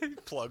 He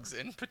plugs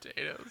in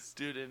potatoes.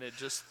 Dude, and it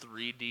just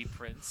 3D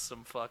prints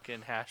some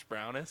fucking hash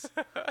brownus?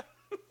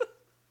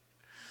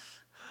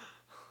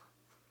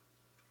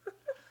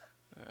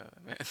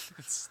 Man,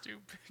 it's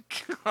stupid.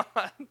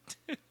 God,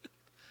 dude.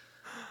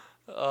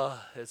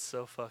 Oh, it's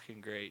so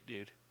fucking great,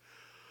 dude.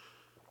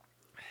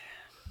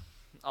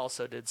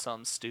 Also did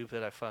something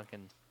stupid. I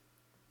fucking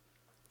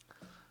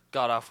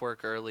got off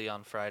work early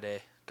on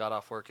Friday. Got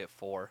off work at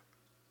 4.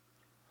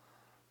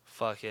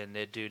 Fucking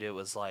it, dude. It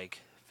was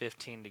like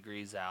 15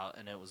 degrees out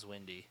and it was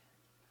windy.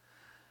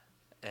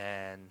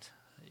 And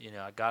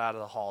I got out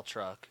of the haul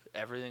truck.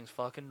 Everything's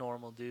fucking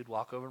normal, dude.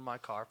 Walk over to my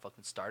car,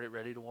 fucking start it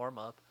ready to warm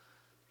up.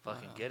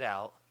 Fucking get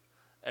out.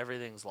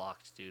 Everything's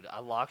locked, dude. I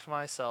locked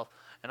myself,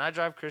 and I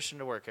drive Christian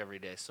to work every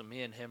day. So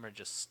me and him are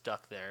just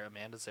stuck there.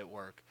 Amanda's at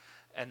work,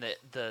 and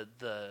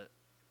the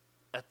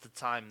at the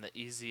time the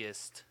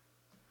easiest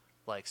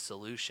like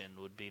solution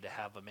would be to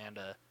have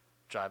Amanda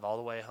drive all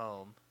the way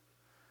home,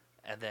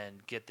 and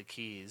then get the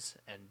keys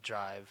and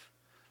drive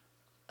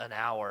an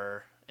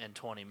hour and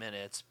 20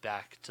 minutes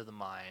back to the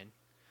mine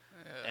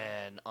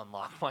and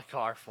unlock my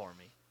car for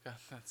me. God,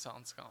 that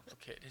sounds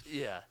complicated.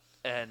 Yeah,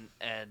 and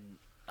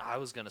I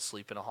was gonna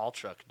sleep in a haul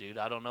truck, dude.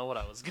 I don't know what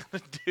I was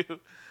gonna do,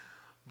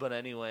 but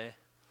anyway.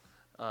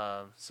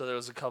 So there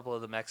was a couple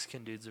of the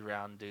Mexican dudes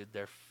around, dude.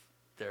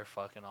 They're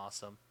fucking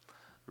awesome.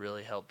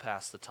 Really helped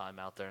pass the time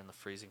out there in the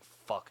freezing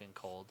fucking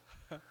cold.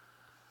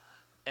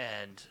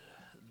 And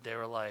they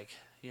were like,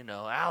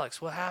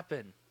 Alex, what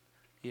happened?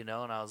 And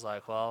I was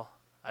like, well,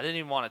 I didn't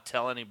even want to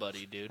tell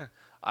anybody, dude.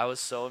 I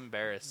was so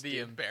embarrassed. The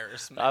dude.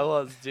 embarrassment. I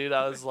was, dude.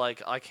 I was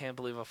like, I can't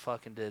believe I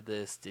fucking did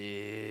this,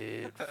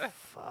 dude.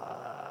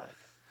 Fuck.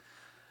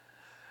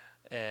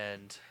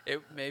 And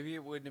maybe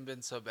it wouldn't have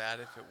been so bad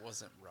if it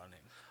wasn't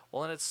running.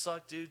 Well, and it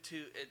sucked, dude.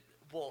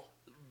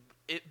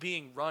 It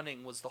being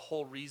running was the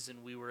whole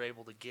reason we were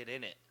able to get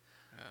in it.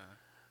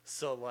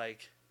 So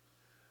like,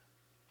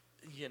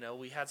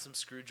 we had some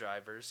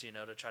screwdrivers,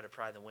 to try to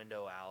pry the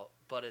window out,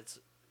 but it's,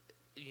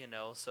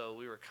 so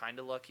we were kind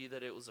of lucky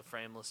that it was a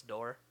frameless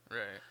door.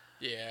 Right.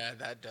 Yeah,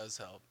 that does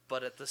help.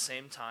 But at the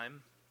same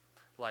time,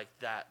 like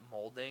that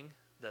molding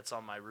that's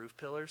on my roof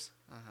pillars,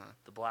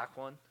 the black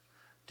one,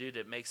 dude,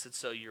 it makes it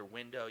so your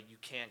window, you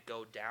can't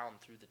go down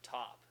through the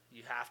top.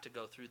 You have to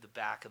go through the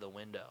back of the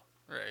window.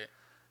 Right.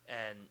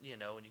 And,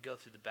 when you go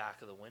through the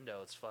back of the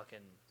window, it's fucking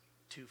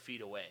 2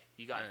 feet away.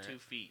 You got 2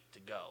 feet to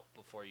go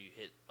before you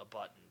hit a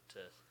button to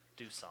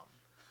do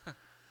something.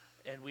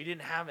 And we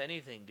didn't have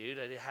anything, dude.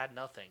 I had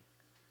nothing.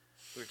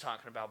 We were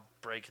talking about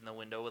breaking the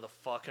window with a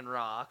fucking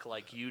rock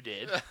like you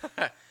did.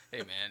 Hey,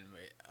 man.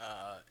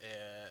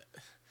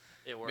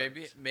 It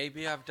worked.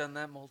 Maybe I've done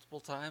that multiple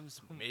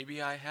times.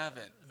 Maybe I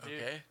haven't. Dude,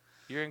 okay?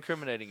 You're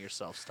incriminating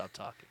yourself. Stop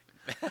talking.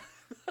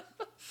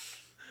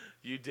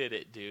 You did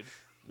it, dude.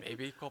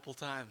 Maybe a couple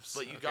times.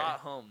 But you got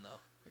home,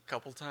 though. A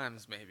couple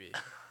times, maybe.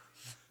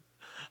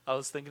 I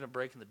was thinking of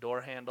breaking the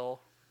door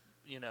handle,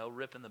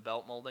 ripping the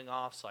belt molding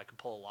off so I could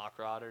pull a lock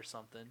rod or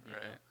something.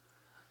 Right.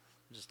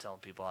 I'm just telling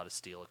people how to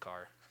steal a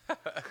car.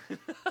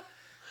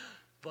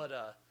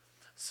 But,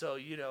 so,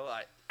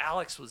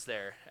 Alex was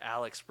there.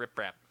 Alex Rip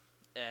Rap.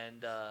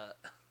 And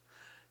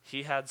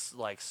he had,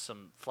 like,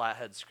 some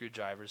flathead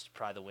screwdrivers to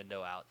pry the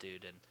window out,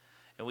 dude.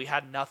 And we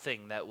had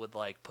nothing that would,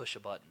 like, push a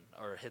button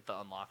or hit the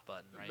unlock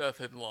button, right?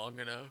 Nothing long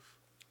enough.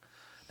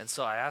 And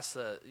so I asked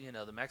the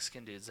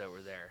Mexican dudes that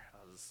were there.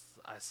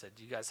 I said,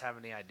 "Do you guys have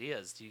any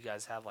ideas? Do you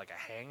guys have like a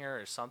hanger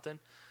or something?"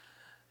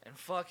 And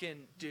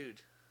fucking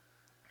dude,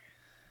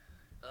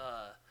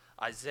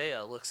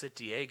 Isaiah looks at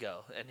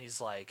Diego and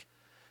he's like,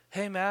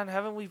 "Hey man,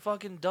 haven't we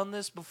fucking done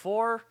this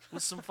before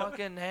with some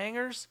fucking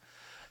hangers?"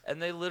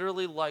 And they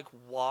literally like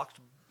walked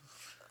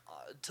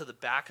to the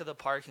back of the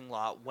parking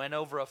lot, went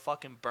over a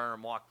fucking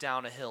berm, walked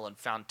down a hill, and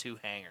found 2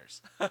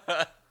 hangers.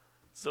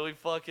 So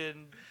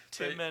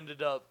Tim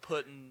ended up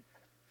putting.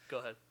 Go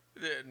ahead.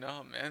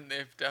 No, man,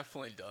 they've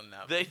definitely done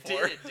that They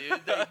before. did,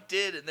 dude. They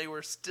did, and they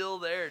were still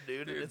there,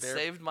 dude. And it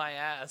saved my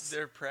ass.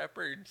 They're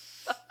preppered.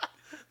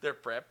 They're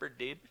preppered,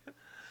 dude.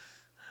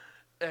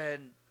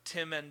 And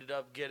Tim ended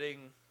up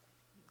getting,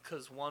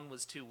 because one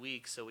was too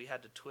weak, so we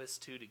had to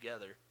twist 2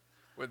 together.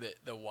 Were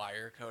the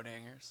wire coat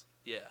hangers?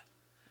 Yeah.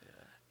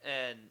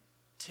 And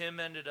Tim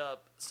ended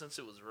up, since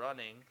it was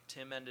running,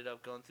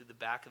 going through the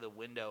back of the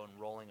window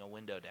and rolling a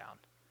window down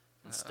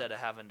instead of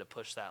having to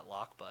push that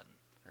lock button.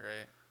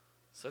 Right.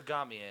 So it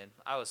got me in.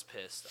 I was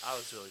pissed. I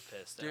was really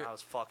pissed. Dude, and I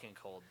was fucking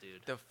cold,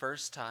 dude. The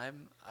first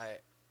time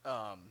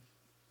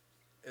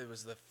it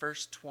was the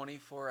first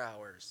 24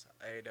 hours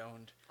I had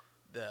owned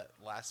the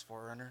last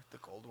 4Runner, the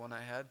gold one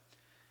I had,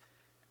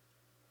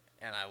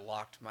 and I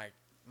locked my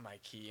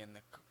key in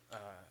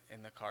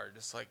the car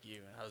just like you,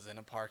 and I was in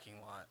a parking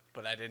lot,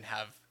 but I didn't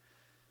have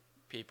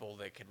people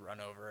that could run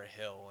over a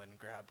hill and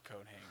grab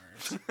coat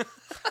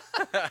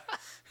hangers.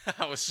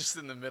 I was just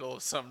in the middle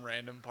of some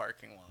random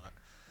parking lot.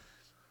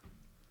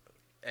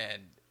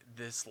 And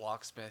this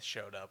locksmith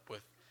showed up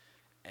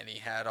and he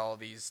had all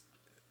these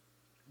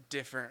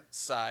different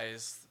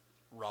size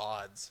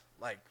rods,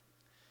 like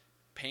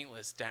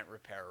paintless dent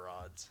repair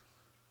rods.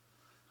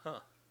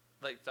 Huh.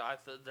 Like, I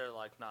thought they're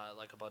like not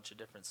like a bunch of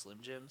different Slim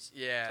Jims.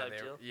 Yeah, type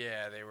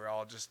they were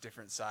all just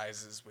different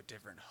sizes with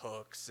different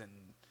hooks and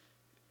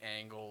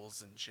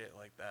angles and shit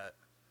like that.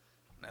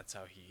 And that's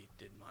how he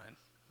did mine.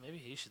 Maybe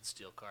he should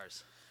steal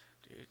cars.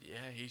 Dude,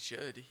 yeah, he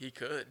should. He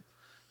could.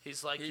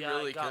 He's like, He yeah,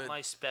 really I got could.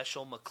 my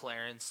special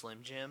McLaren Slim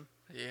Jim.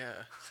 Yeah.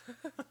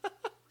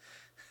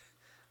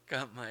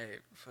 Got my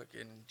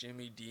fucking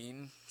Jimmy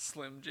Dean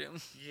Slim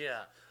Jim.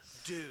 Yeah,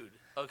 dude.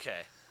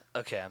 Okay,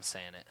 I'm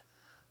saying it.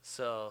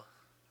 So,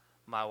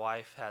 my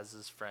wife has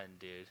this friend,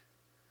 dude,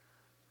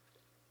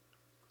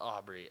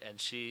 Aubrey, and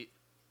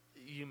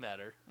you met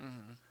her,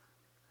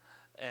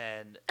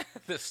 and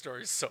This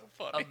story's so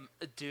funny.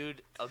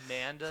 dude,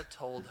 Amanda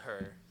told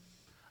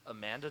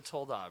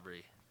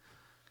Aubrey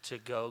to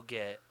go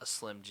get a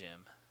Slim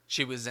Jim.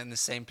 She was in the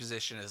same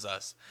position as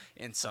us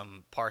in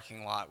some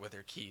parking lot with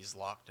her keys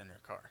locked in her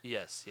car.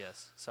 Yes.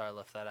 Sorry, I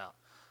left that out.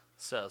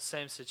 So,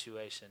 same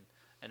situation.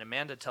 And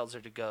Amanda tells her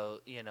to go,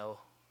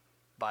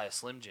 buy a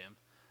Slim Jim.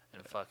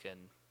 And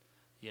fucking,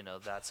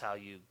 that's how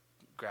you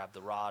grab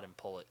the rod and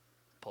pull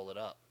it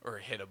up. Or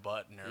hit a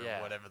button or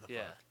whatever the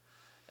fuck.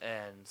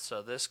 And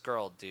so this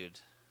girl, dude,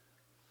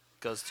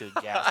 goes to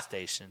a gas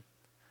station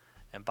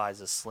and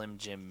buys a Slim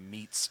Jim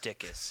meat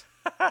stickus.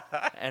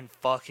 And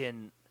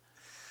fucking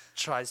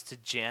tries to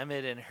jam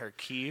it in her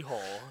keyhole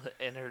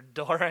in her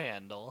door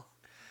handle.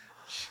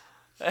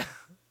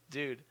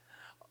 Dude,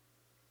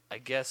 I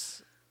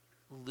guess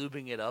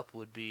lubing it up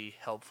would be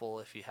helpful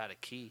if you had a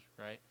key,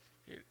 right?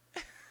 Dude,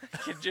 I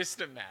can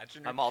just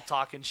imagine her. I'm all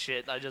talking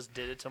shit. I just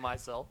did it to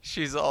myself.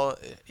 She's all,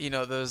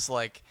 those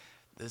like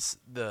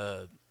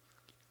the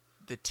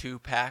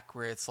 2-pack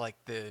where it's like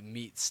the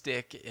meat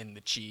stick and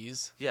the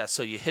cheese. Yeah,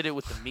 so you hit it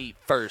with the meat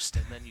first,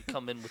 and then you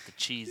come in with the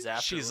cheese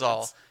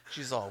afterwards.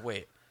 She's all,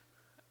 wait,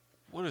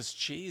 what does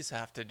cheese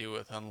have to do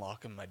with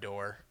unlocking my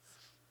door?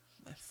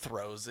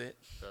 Throws it.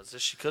 So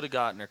she could have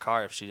got in her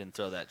car if she didn't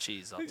throw that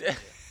cheese. I'll tell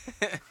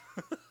you.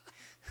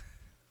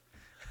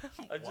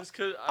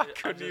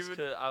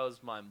 I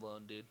was mind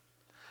blown, dude.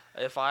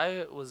 If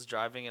I was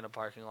driving in a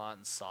parking lot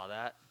and saw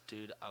that,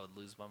 dude, I would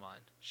lose my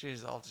mind.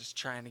 She's all just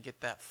trying to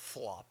get that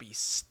floppy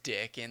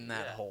stick in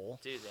that hole.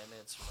 Dude, and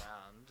it's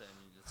round,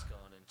 and it's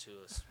going into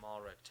a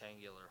small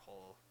rectangular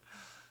hole.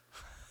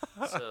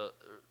 So,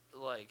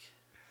 like,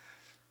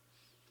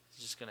 it's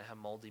just going to have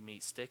moldy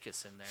meat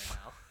stickus in there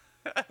now.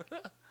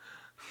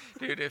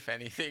 Dude, if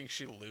anything,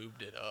 she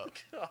lubed it up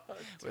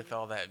with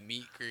all that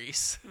meat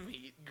grease.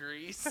 Meat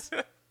grease?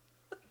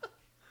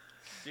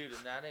 Dude,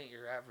 and that ain't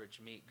your average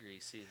meat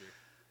grease either.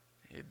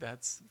 Dude,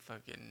 that's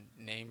fucking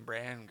name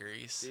brand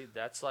grease. Dude,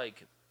 that's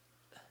like...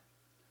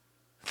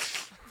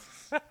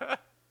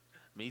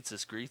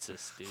 Meatsus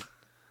greases, dude.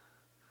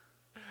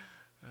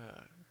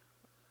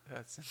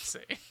 That's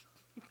insane.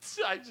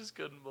 I just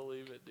couldn't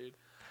believe it, dude.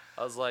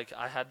 I was like,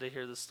 I had to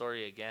hear the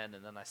story again,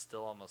 and then I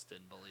still almost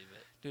didn't believe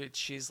it. Dude,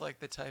 she's like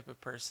the type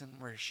of person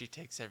where she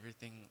takes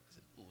everything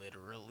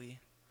literally.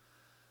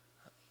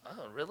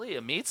 Oh, really?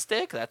 A meat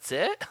stick? That's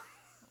it?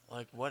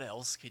 Like, what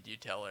else could you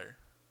tell her?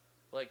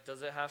 Like,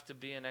 does it have to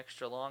be an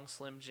extra long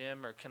Slim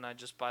Jim, or can I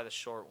just buy the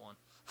short one?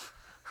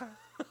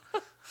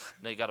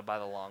 No, you gotta buy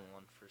the long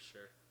one for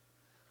sure.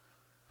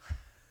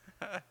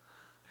 God,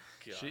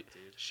 dude.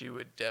 She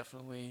would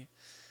definitely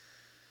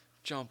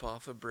jump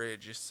off a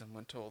bridge if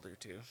someone told her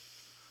to.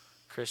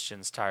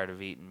 Christian's tired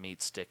of eating meat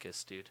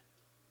stickus, dude.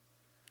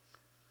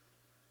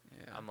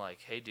 Yeah. I'm like,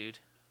 hey, dude.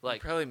 He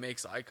Like, probably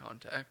makes eye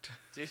contact.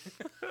 dude.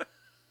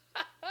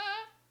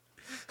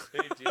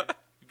 Hey, dude.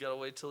 You gotta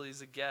wait till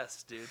he's a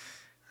guest, dude.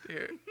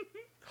 Dude,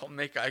 I'll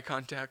make eye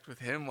contact with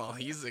him while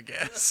he's a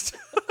guest.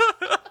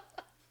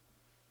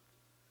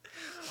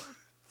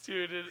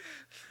 Dude,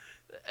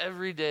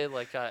 every day,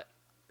 like, I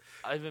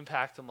even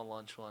packed him a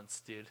lunch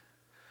once, dude.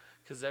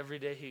 Because every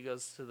day he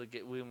goes to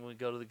when we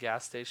go to the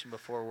gas station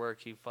before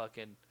work, he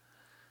fucking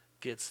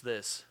gets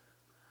this.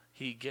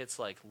 He gets,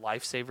 like,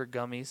 Lifesaver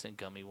gummies and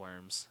gummy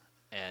worms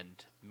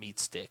and meat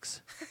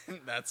sticks.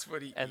 That's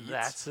what he eats? And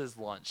that's his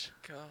lunch.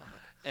 God.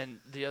 And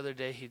the other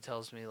day he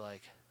tells me,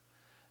 like,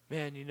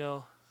 man,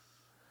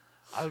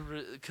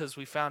 because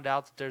we found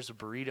out that there's a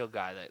burrito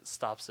guy that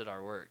stops at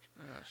our work.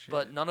 Oh, shit.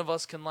 But none of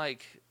us can,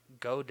 like,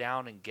 go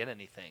down and get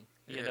anything.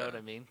 You know Yeah. what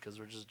I mean? Because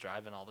we're just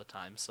driving all the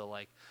time. So,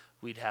 like,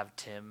 we'd have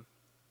Tim.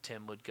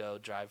 Tim would go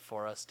drive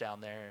for us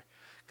down there.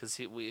 Because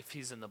if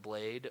he's in the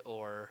Blade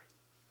or,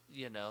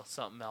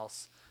 something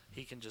else,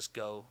 he can just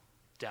go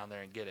down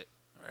there and get it.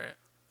 Right.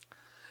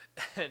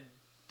 And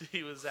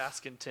he was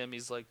asking Tim,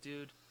 he's like,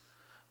 dude,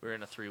 we're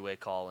in a 3-way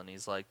call, and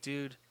he's like,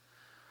 dude,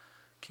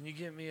 can you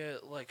get me a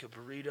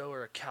burrito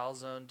or a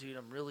calzone? Dude,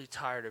 I'm really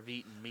tired of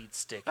eating meat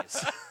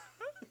stickus.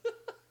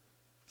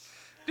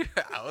 Dude,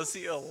 how is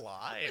he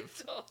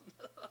alive? I don't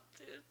know,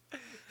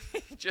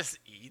 dude. He just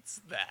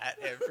eats that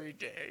every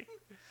day.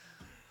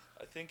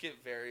 I think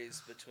it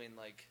varies between,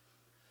 like,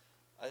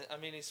 I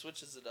mean, he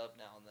switches it up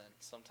now and then.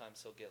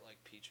 Sometimes he'll get,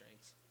 like, peach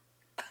rings.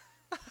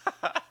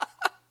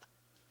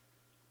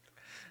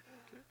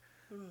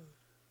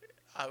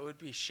 I would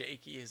be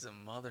shaky as a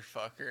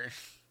motherfucker.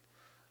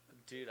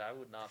 Dude, I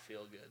would not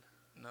feel good.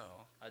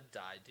 No. I'd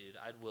die, dude.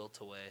 I'd wilt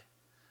away.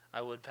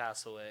 I would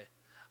pass away.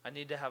 I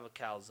need to have a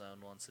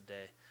calzone once a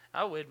day.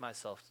 I weighed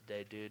myself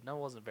today, dude, and I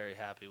wasn't very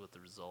happy with the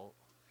result.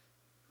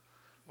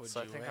 What'd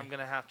So I you think weigh? I'm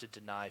gonna have to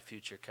deny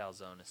future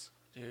calzones.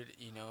 Dude,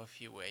 you know, if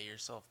you weigh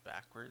yourself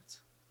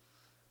backwards,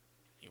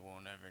 you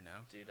won't ever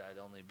know. Dude, I'd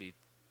only be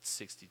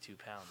 62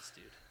 pounds,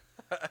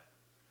 dude.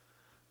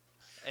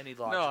 Any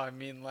logic? No, I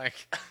mean,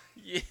 like,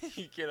 you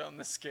get on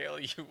the scale,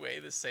 you weigh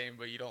the same,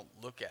 but you don't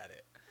look at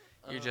it.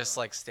 You're just,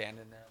 like,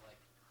 standing there, like...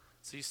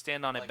 So you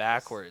stand on like it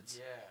backwards.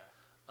 This.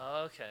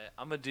 Oh, okay,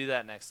 I'm gonna do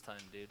that next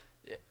time, dude.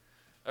 Yeah.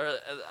 Or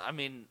I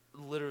mean,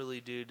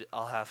 literally, dude,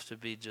 I'll have to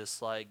be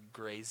just like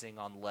grazing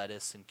on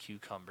lettuce and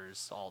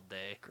cucumbers all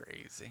day.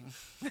 Grazing.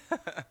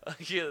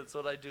 Yeah, that's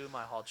what I do in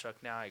my haul truck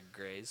now. I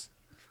graze.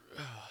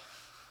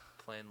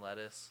 Plain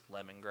lettuce,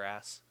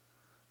 lemongrass.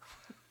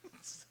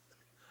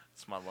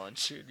 It's my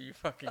lunch. Dude, you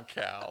fucking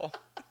cow.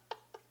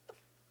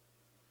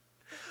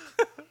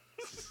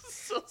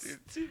 So Dude,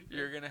 stupid.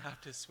 you're gonna have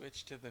to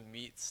switch to the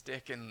meat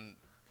stick and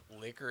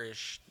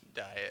licorice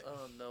diet.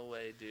 Oh no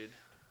way, dude.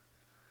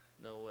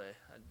 No way.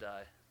 I'd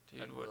die.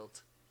 Dude, I'd what-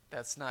 wilt.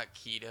 That's not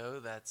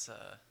keto, that's,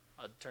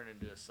 I'd turn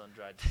into a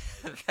sun-dried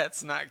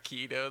that's not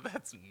keto,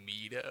 that's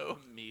meato.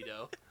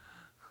 Meato.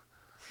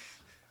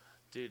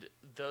 Dude,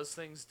 those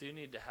things do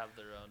need to have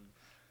their own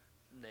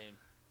name,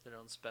 their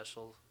own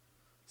special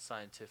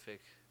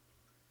scientific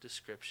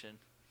description.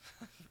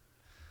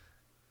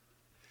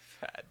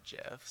 Fat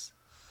Jeffs.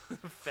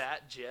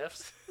 Fat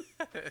Jeffs.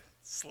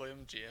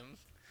 Slim Jim.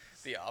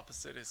 The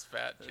opposite is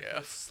Fat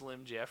Jeff.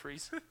 Slim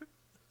Jeffries.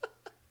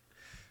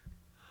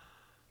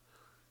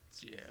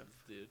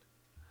 Jeff. Dude.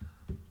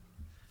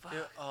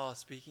 Yeah, oh,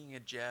 speaking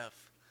of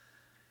Jeff,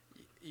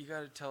 you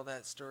got to tell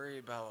that story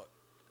about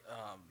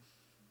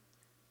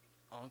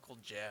Uncle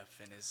Jeff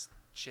and his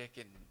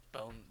chicken,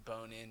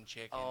 bone-in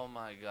chicken. Oh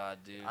my god,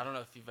 dude. I don't know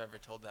if you've ever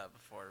told that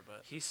before,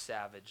 but He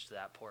savaged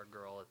that poor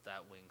girl at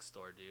that wing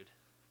store, dude.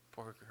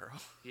 poor girl.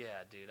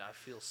 Yeah, dude, I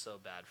feel so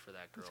bad for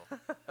that girl.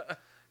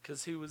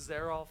 Because he was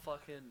there all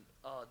fucking...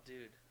 Oh,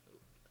 dude.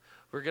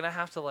 We're going to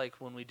have to, like,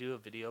 when we do a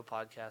video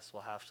podcast,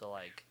 we'll have to,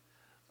 like...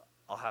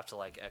 I'll have to,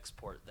 like,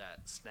 export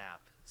that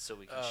snap so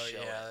we can Oh show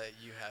yeah, it.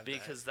 you have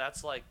Because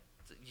that's, like...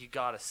 You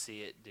gotta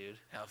see it, dude.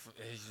 that.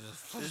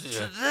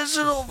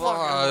 Traditional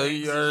fucking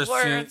wings is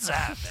where it's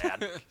at,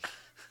 man.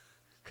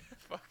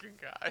 Fucking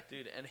guy.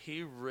 Dude, and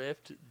he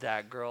ripped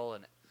that girl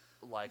in,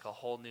 like, a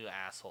whole new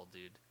asshole,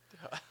 dude.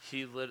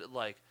 He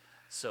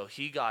so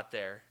he got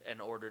there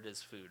and ordered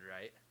his food,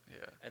 right?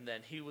 Yeah. And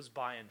then he was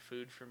buying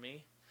food for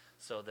me.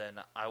 So then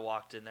I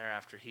walked in there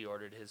after he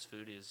ordered his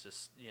food. He was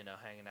just,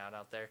 hanging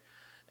out there.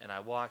 And I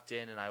walked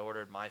in and I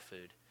ordered my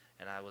food.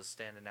 And I was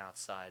standing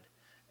outside.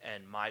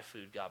 And my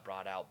food got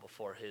brought out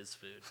before his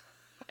food.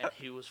 And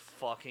he was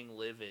fucking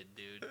livid,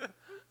 dude.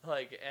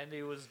 Like, and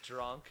he was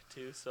drunk,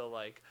 too. So,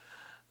 like,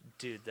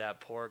 dude,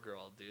 that poor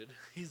girl, dude.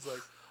 He's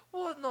like,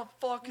 what in the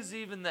fuck is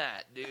even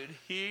that, dude?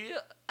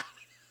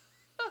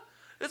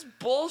 It's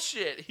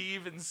bullshit. He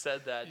even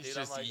said that, He's dude.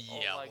 just I'm like, oh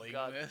my yelling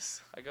god.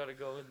 this. I gotta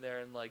go in there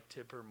and, like,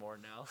 tip her more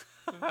now.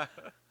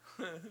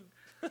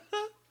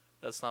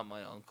 That's not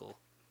my uncle.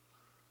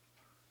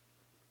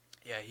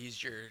 Yeah,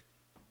 he's your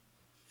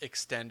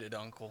extended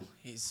uncle.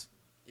 He's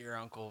your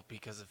uncle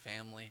because of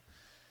family.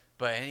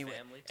 But anyway,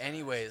 Family ties.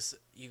 anyways,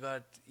 you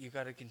got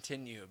to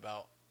continue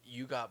about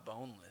you got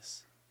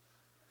boneless,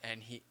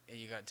 and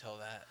you got to tell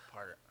that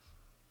part.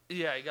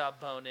 Yeah, he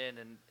got bone in,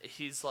 and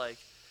he's like,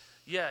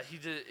 yeah, he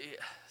did.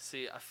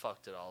 See, I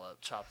fucked it all up,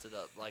 chopped it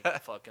up like a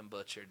fucking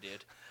butcher,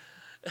 dude.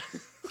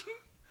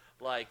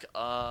 Like,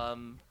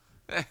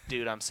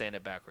 dude, I'm saying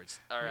it backwards.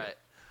 All right.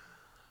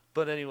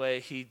 But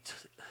anyway, dude,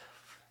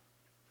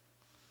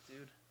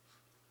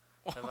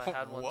 have I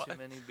had one What? too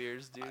many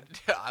beers, dude?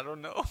 I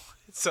don't know.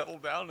 Settle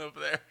down over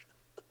there.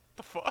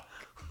 The fuck?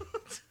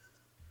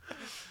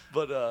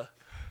 But,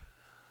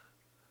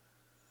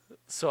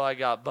 so I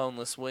got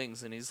boneless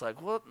wings, and he's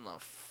like, what in the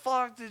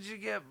fuck did you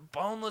get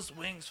boneless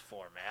wings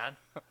for, man?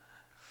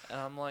 And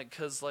I'm like,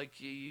 because, like,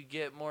 you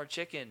get more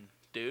chicken,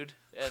 dude.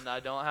 And I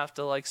don't have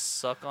to, like,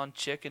 suck on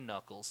chicken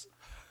knuckles.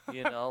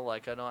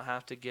 Like, I don't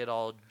have to get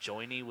all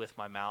jointy with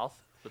my mouth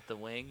with the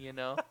wing,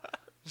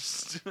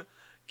 Just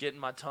getting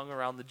my tongue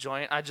around the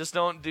joint. I just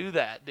don't do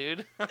that,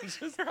 dude.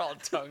 You're all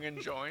tongue and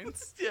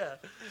joints. Yeah,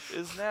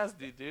 it's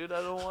nasty, dude.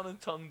 I don't want to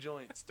tongue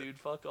joints, dude.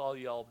 Fuck all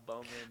y'all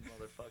bone-in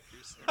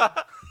motherfuckers.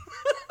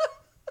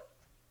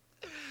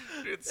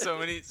 Dude, so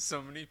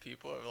many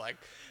people are like,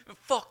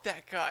 fuck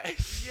that guy.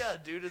 Yeah,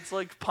 dude, it's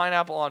like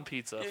pineapple on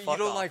pizza. You Fuck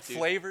don't off, like dude.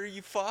 flavor,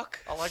 you fuck?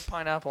 I like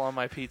pineapple on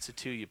my pizza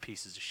too, you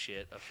pieces of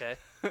shit, okay?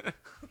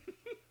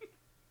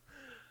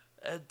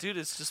 Dude,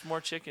 it's just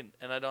more chicken,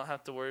 and I don't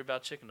have to worry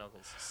about chicken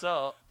knuckles.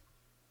 So,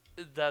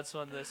 that's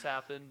when this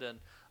happened, and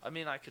I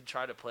mean, I could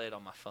try to play it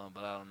on my phone,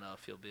 but I don't know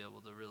if you'll be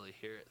able to really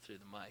hear it through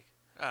the mic.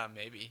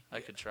 Maybe. I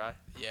could try.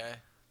 Yeah.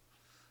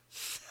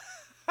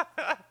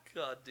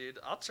 God, dude.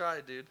 I'll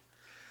try, dude.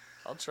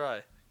 I'll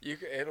try.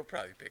 It'll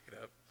probably pick it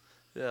up.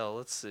 Yeah,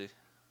 let's see.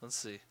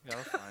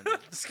 Gotta find it.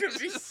 It's gonna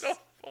be so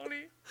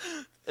funny.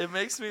 It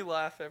makes me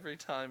laugh every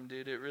time,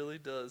 dude. It really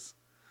does.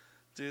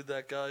 Dude,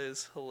 that guy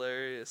is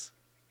hilarious.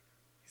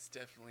 He's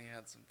definitely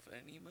had some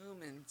funny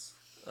moments.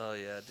 Oh,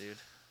 yeah, dude.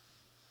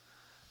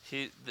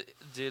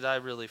 Dude, I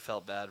really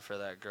felt bad for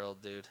that girl,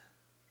 dude.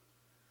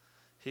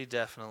 He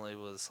definitely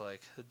was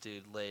like,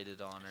 dude, laid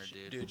it on her,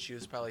 dude. Dude, she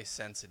was probably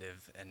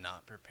sensitive and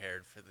not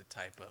prepared for the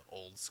type of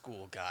old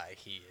school guy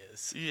he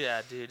is.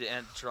 Yeah, dude,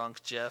 and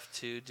drunk Jeff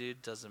too,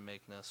 dude. Doesn't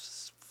make no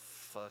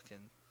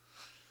fucking,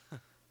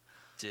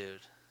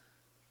 dude.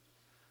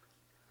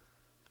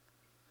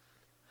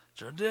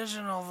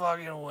 Traditional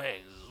fucking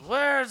wings.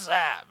 Where's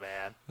that,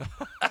 man?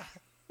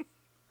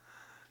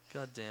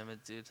 God damn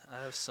it, dude.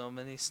 I have so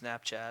many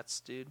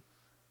Snapchats, dude.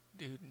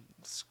 Dude,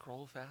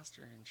 scroll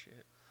faster and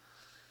shit.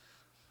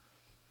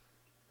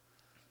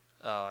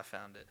 Oh, I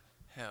found it.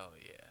 Hell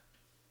yeah.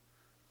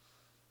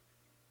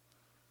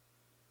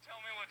 Tell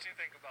me what you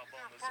think about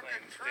boneless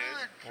Fucking wings,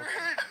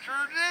 dude.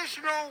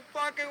 traditional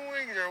fucking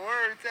wings are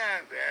where it's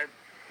at, man.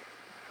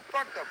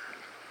 Fuck the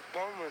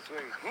boneless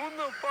wing. Who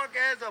the fuck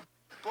has a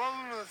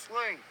boneless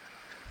wing?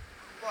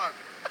 Fuck.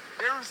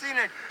 You ever seen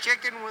a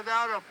chicken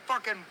without a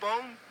fucking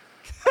bone?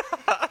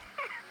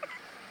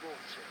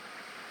 Bullshit.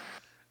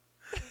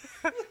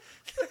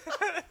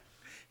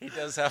 He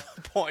does have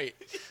a point.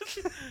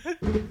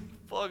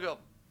 Fuck a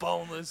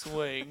boneless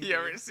wing. You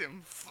ever see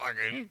him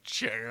fucking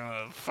chicken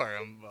with a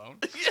fucking bone?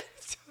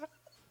 Yes.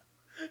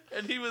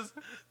 And he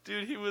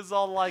was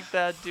all like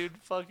that, dude,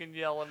 fucking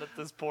yelling at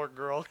this poor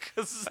girl,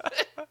 cause,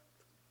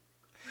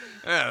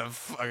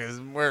 Fuck is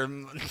where?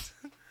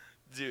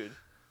 dude,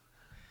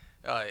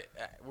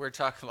 We're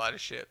talking a lot of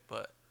shit,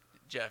 but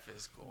Jeff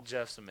is cool.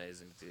 Jeff's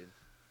amazing, dude.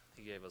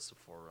 He gave us a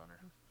Forerunner.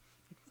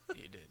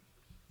 He did.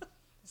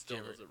 Still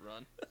Jimmy. doesn't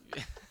run.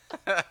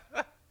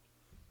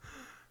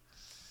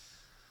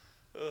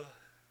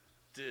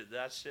 Dude,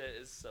 that shit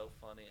is so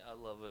funny. I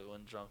love it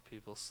when drunk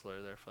people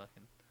slur their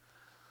fucking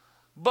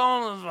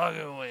boneless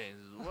fucking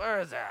wings. Where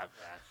is that,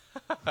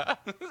 man?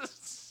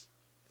 It's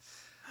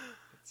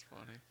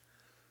funny.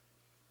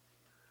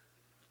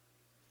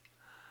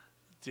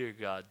 Dear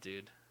God,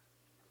 dude.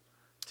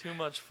 Too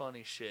much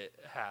funny shit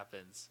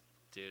happens,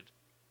 dude.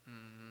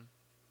 Mm-hmm.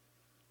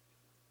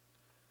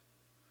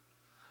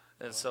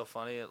 And it's so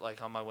funny,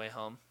 like on my way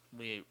home,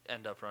 we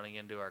end up running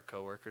into our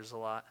coworkers a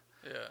lot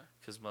Yeah.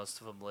 because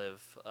most of them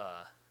live,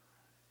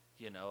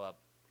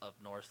 up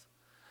north.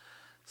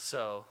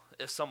 So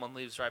if someone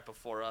leaves right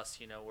before us,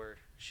 we're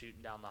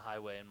shooting down the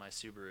highway in my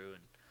Subaru,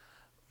 and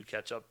we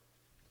catch up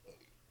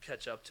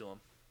to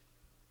them.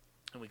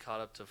 And we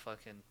caught up to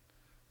fucking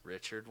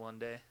Richard one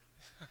day,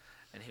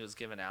 and he was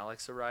giving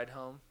Alex a ride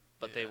home,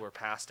 but they Yeah. were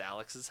past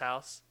Alex's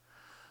house.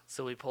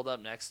 So we pulled up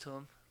next to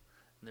him,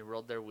 and they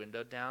rolled their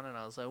window down, and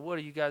I was like, "What,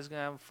 are you guys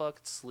gonna have a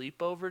fucking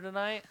sleepover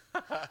tonight?"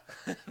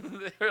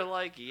 They were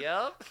like,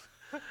 "Yep."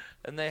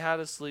 And they had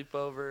a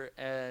sleepover,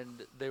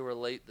 and they were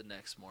late the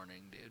next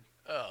morning, dude.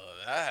 Oh,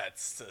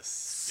 that's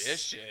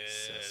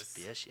suspicious.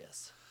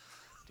 Suspicious.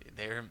 Dude,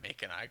 they were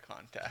making eye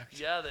contact.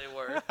 Yeah, they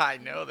were. I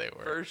know they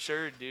were. For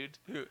sure, dude.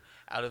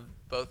 Out of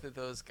both of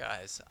those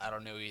guys, I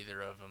don't know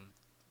either of them.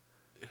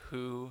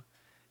 Who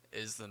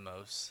is the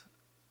most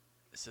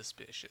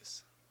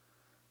suspicious?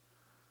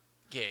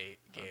 Gay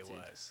dude.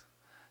 wise.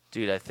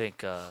 Dude, I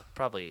think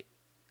probably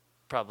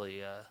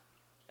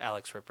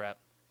Alex Riprap.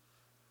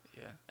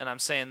 Yeah. And I'm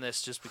saying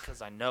this just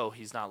because I know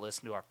he's not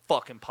listening to our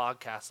fucking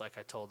podcast like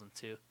I told him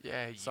to.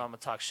 Yeah, you So I'm going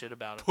to talk shit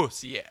about him.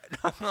 pussy. Yeah.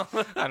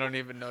 I don't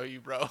even know you,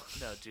 bro.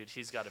 No, dude,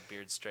 he's got a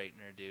beard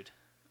straightener, dude.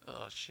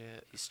 Oh,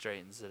 shit. He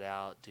straightens it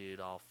out, dude,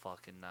 all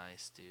fucking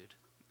nice, dude.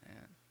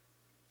 Man.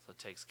 So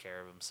takes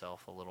care of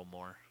himself a little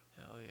more.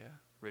 Hell yeah.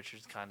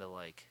 Richard's kind of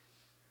like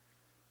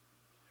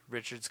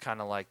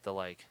the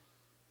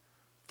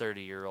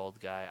 30-year-old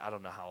guy. I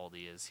don't know how old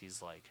he is.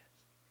 He's like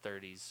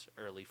 30s,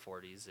 early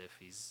 40s if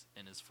he's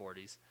in his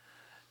 40s.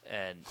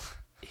 And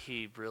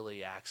he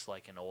really acts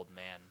like an old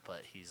man,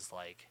 but he's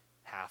like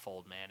half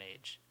old man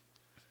age.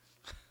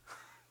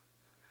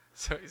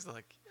 So he's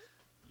like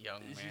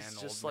young man, He's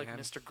old just like man.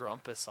 Mr.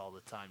 Grumpus all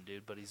the time,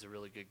 dude, but he's a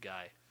really good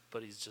guy.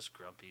 But he's just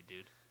grumpy,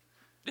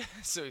 dude.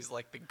 So he's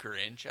like the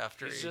Grinch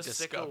after He's he just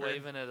sick of discovered.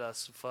 waving at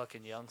us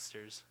fucking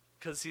youngsters.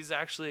 Because he's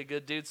actually a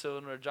good dude, so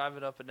when we're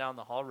driving up and down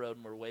the Hall Road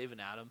and we're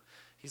waving at him,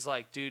 he's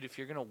like, dude, if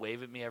you're going to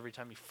wave at me every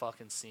time you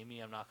fucking see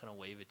me, I'm not going to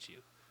wave at you.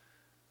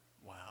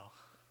 Wow.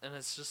 And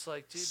it's just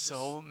like, dude,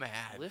 So just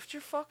mad. lift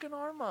your fucking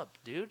arm up,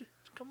 dude.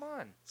 Come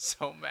on.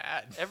 So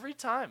mad. Every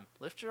time,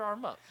 lift your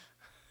arm up.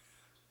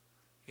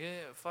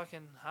 Yeah,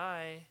 fucking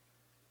hi.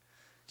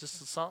 Just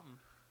something.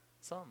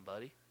 Something,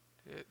 buddy.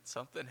 Dude,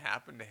 something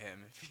happened to him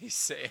if he's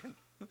saying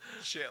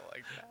shit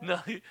like that. No,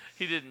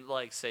 he didn't,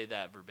 like, say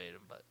that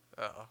verbatim, but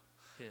Oh.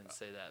 he didn't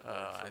say that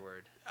word for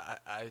word.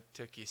 I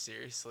took you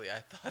seriously. I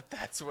thought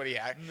that's what he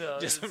No,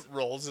 just it's-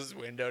 rolls his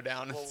window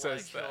down and Well,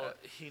 says like, that.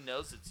 he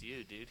knows it's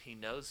you, dude. He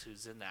knows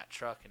who's in that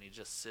truck, and he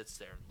just sits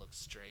there and looks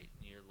straight,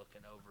 and you're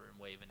looking over and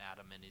waving at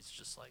him, and he's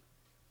just like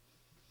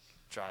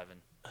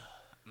driving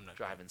I'm not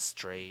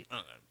straight.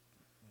 gonna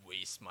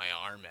waste my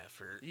arm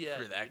effort Yeah,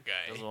 for that dude.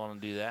 guy. Doesn't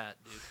want to do that,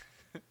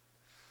 dude.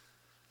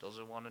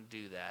 Doesn't want to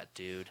do that,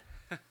 dude.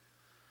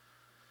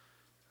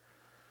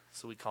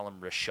 So we call him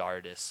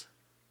Richardus.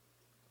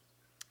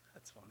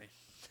 That's funny.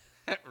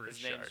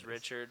 His name's Richardus.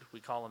 Richard. We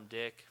call him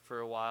Dick for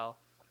a while.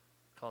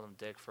 Called him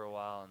Dick for a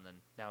while, and then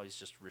now he's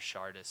just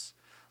Richardus.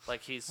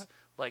 Like he's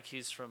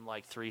from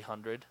like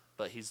 300,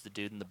 but he's the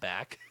dude in the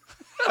back.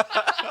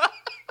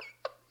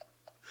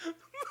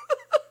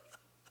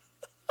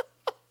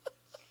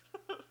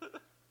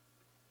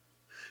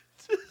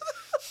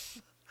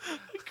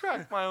 I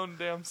cracked my own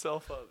damn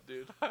self up,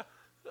 dude.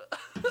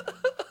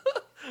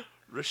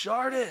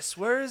 Richardus,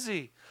 where is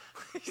he?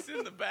 He's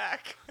in the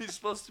back. He's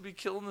supposed to be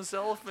killing this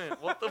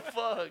elephant. What the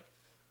fuck?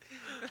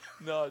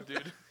 No,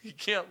 dude. He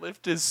can't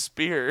lift his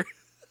spear.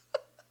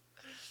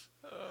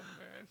 Oh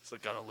man. It's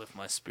like, I don't lift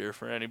my spear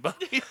for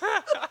anybody.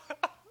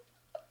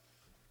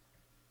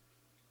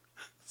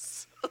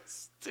 So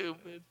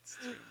stupid. It's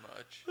too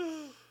much.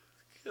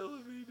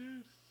 Killing me,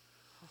 dude.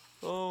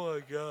 Oh my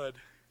god.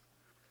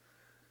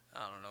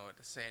 I don't know what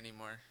to say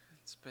anymore.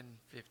 It's been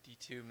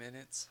 52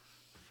 minutes.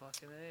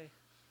 Fucking A.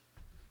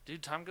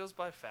 Dude, time goes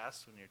by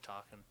fast when you're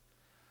talking.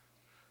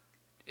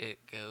 It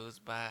goes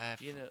by.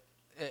 You know,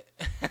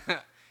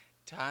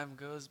 Time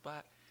goes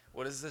by.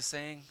 What is the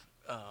saying?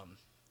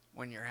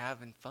 When you're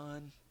having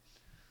fun.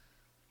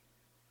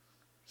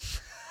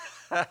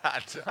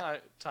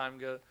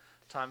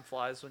 time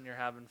flies when you're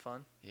having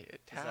fun. Yeah,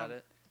 Is that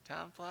it?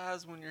 Time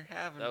flies when you're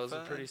having That was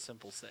fun. a pretty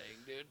simple saying,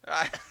 dude.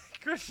 I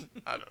couldn't.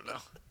 I don't know.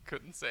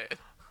 Couldn't say it.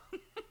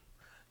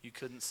 You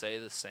couldn't say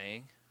the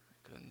saying?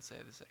 Couldn't say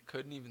the saying.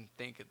 Couldn't even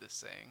think of the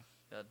saying.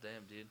 God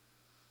damn, dude.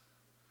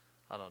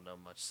 I don't know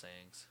much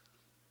sayings.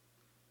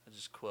 I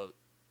just quote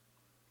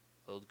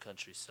old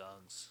country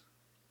songs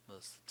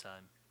most of the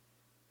time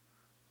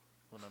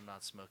when I'm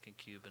not smoking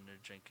Cuban or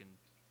drinking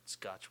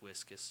Scotch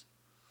whiskus.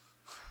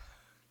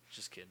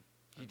 Just kidding.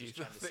 I'm just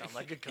trying to sound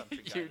like a country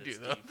guy. You that's do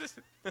deep.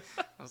 those.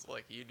 I was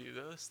like, you do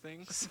those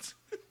things.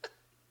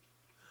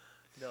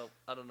 No,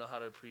 I don't know how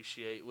to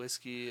appreciate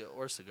whiskey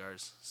or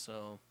cigars,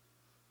 so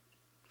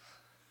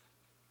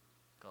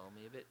call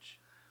me a bitch.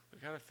 We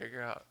gotta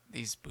figure out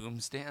these boom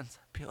stands.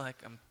 I feel like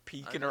I'm I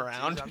peeking know,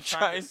 around. dude, I'm and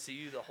trying to see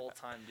you the whole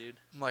time, dude.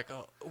 I'm like,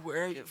 oh,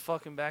 where are you? Get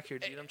fucking back here,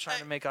 dude. I'm trying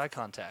to make eye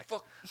contact.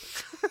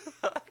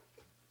 Fuck.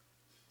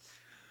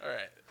 All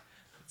right.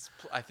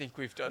 I think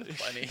we've done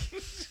plenty.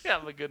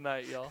 Have a good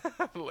night, y'all.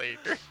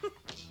 Later.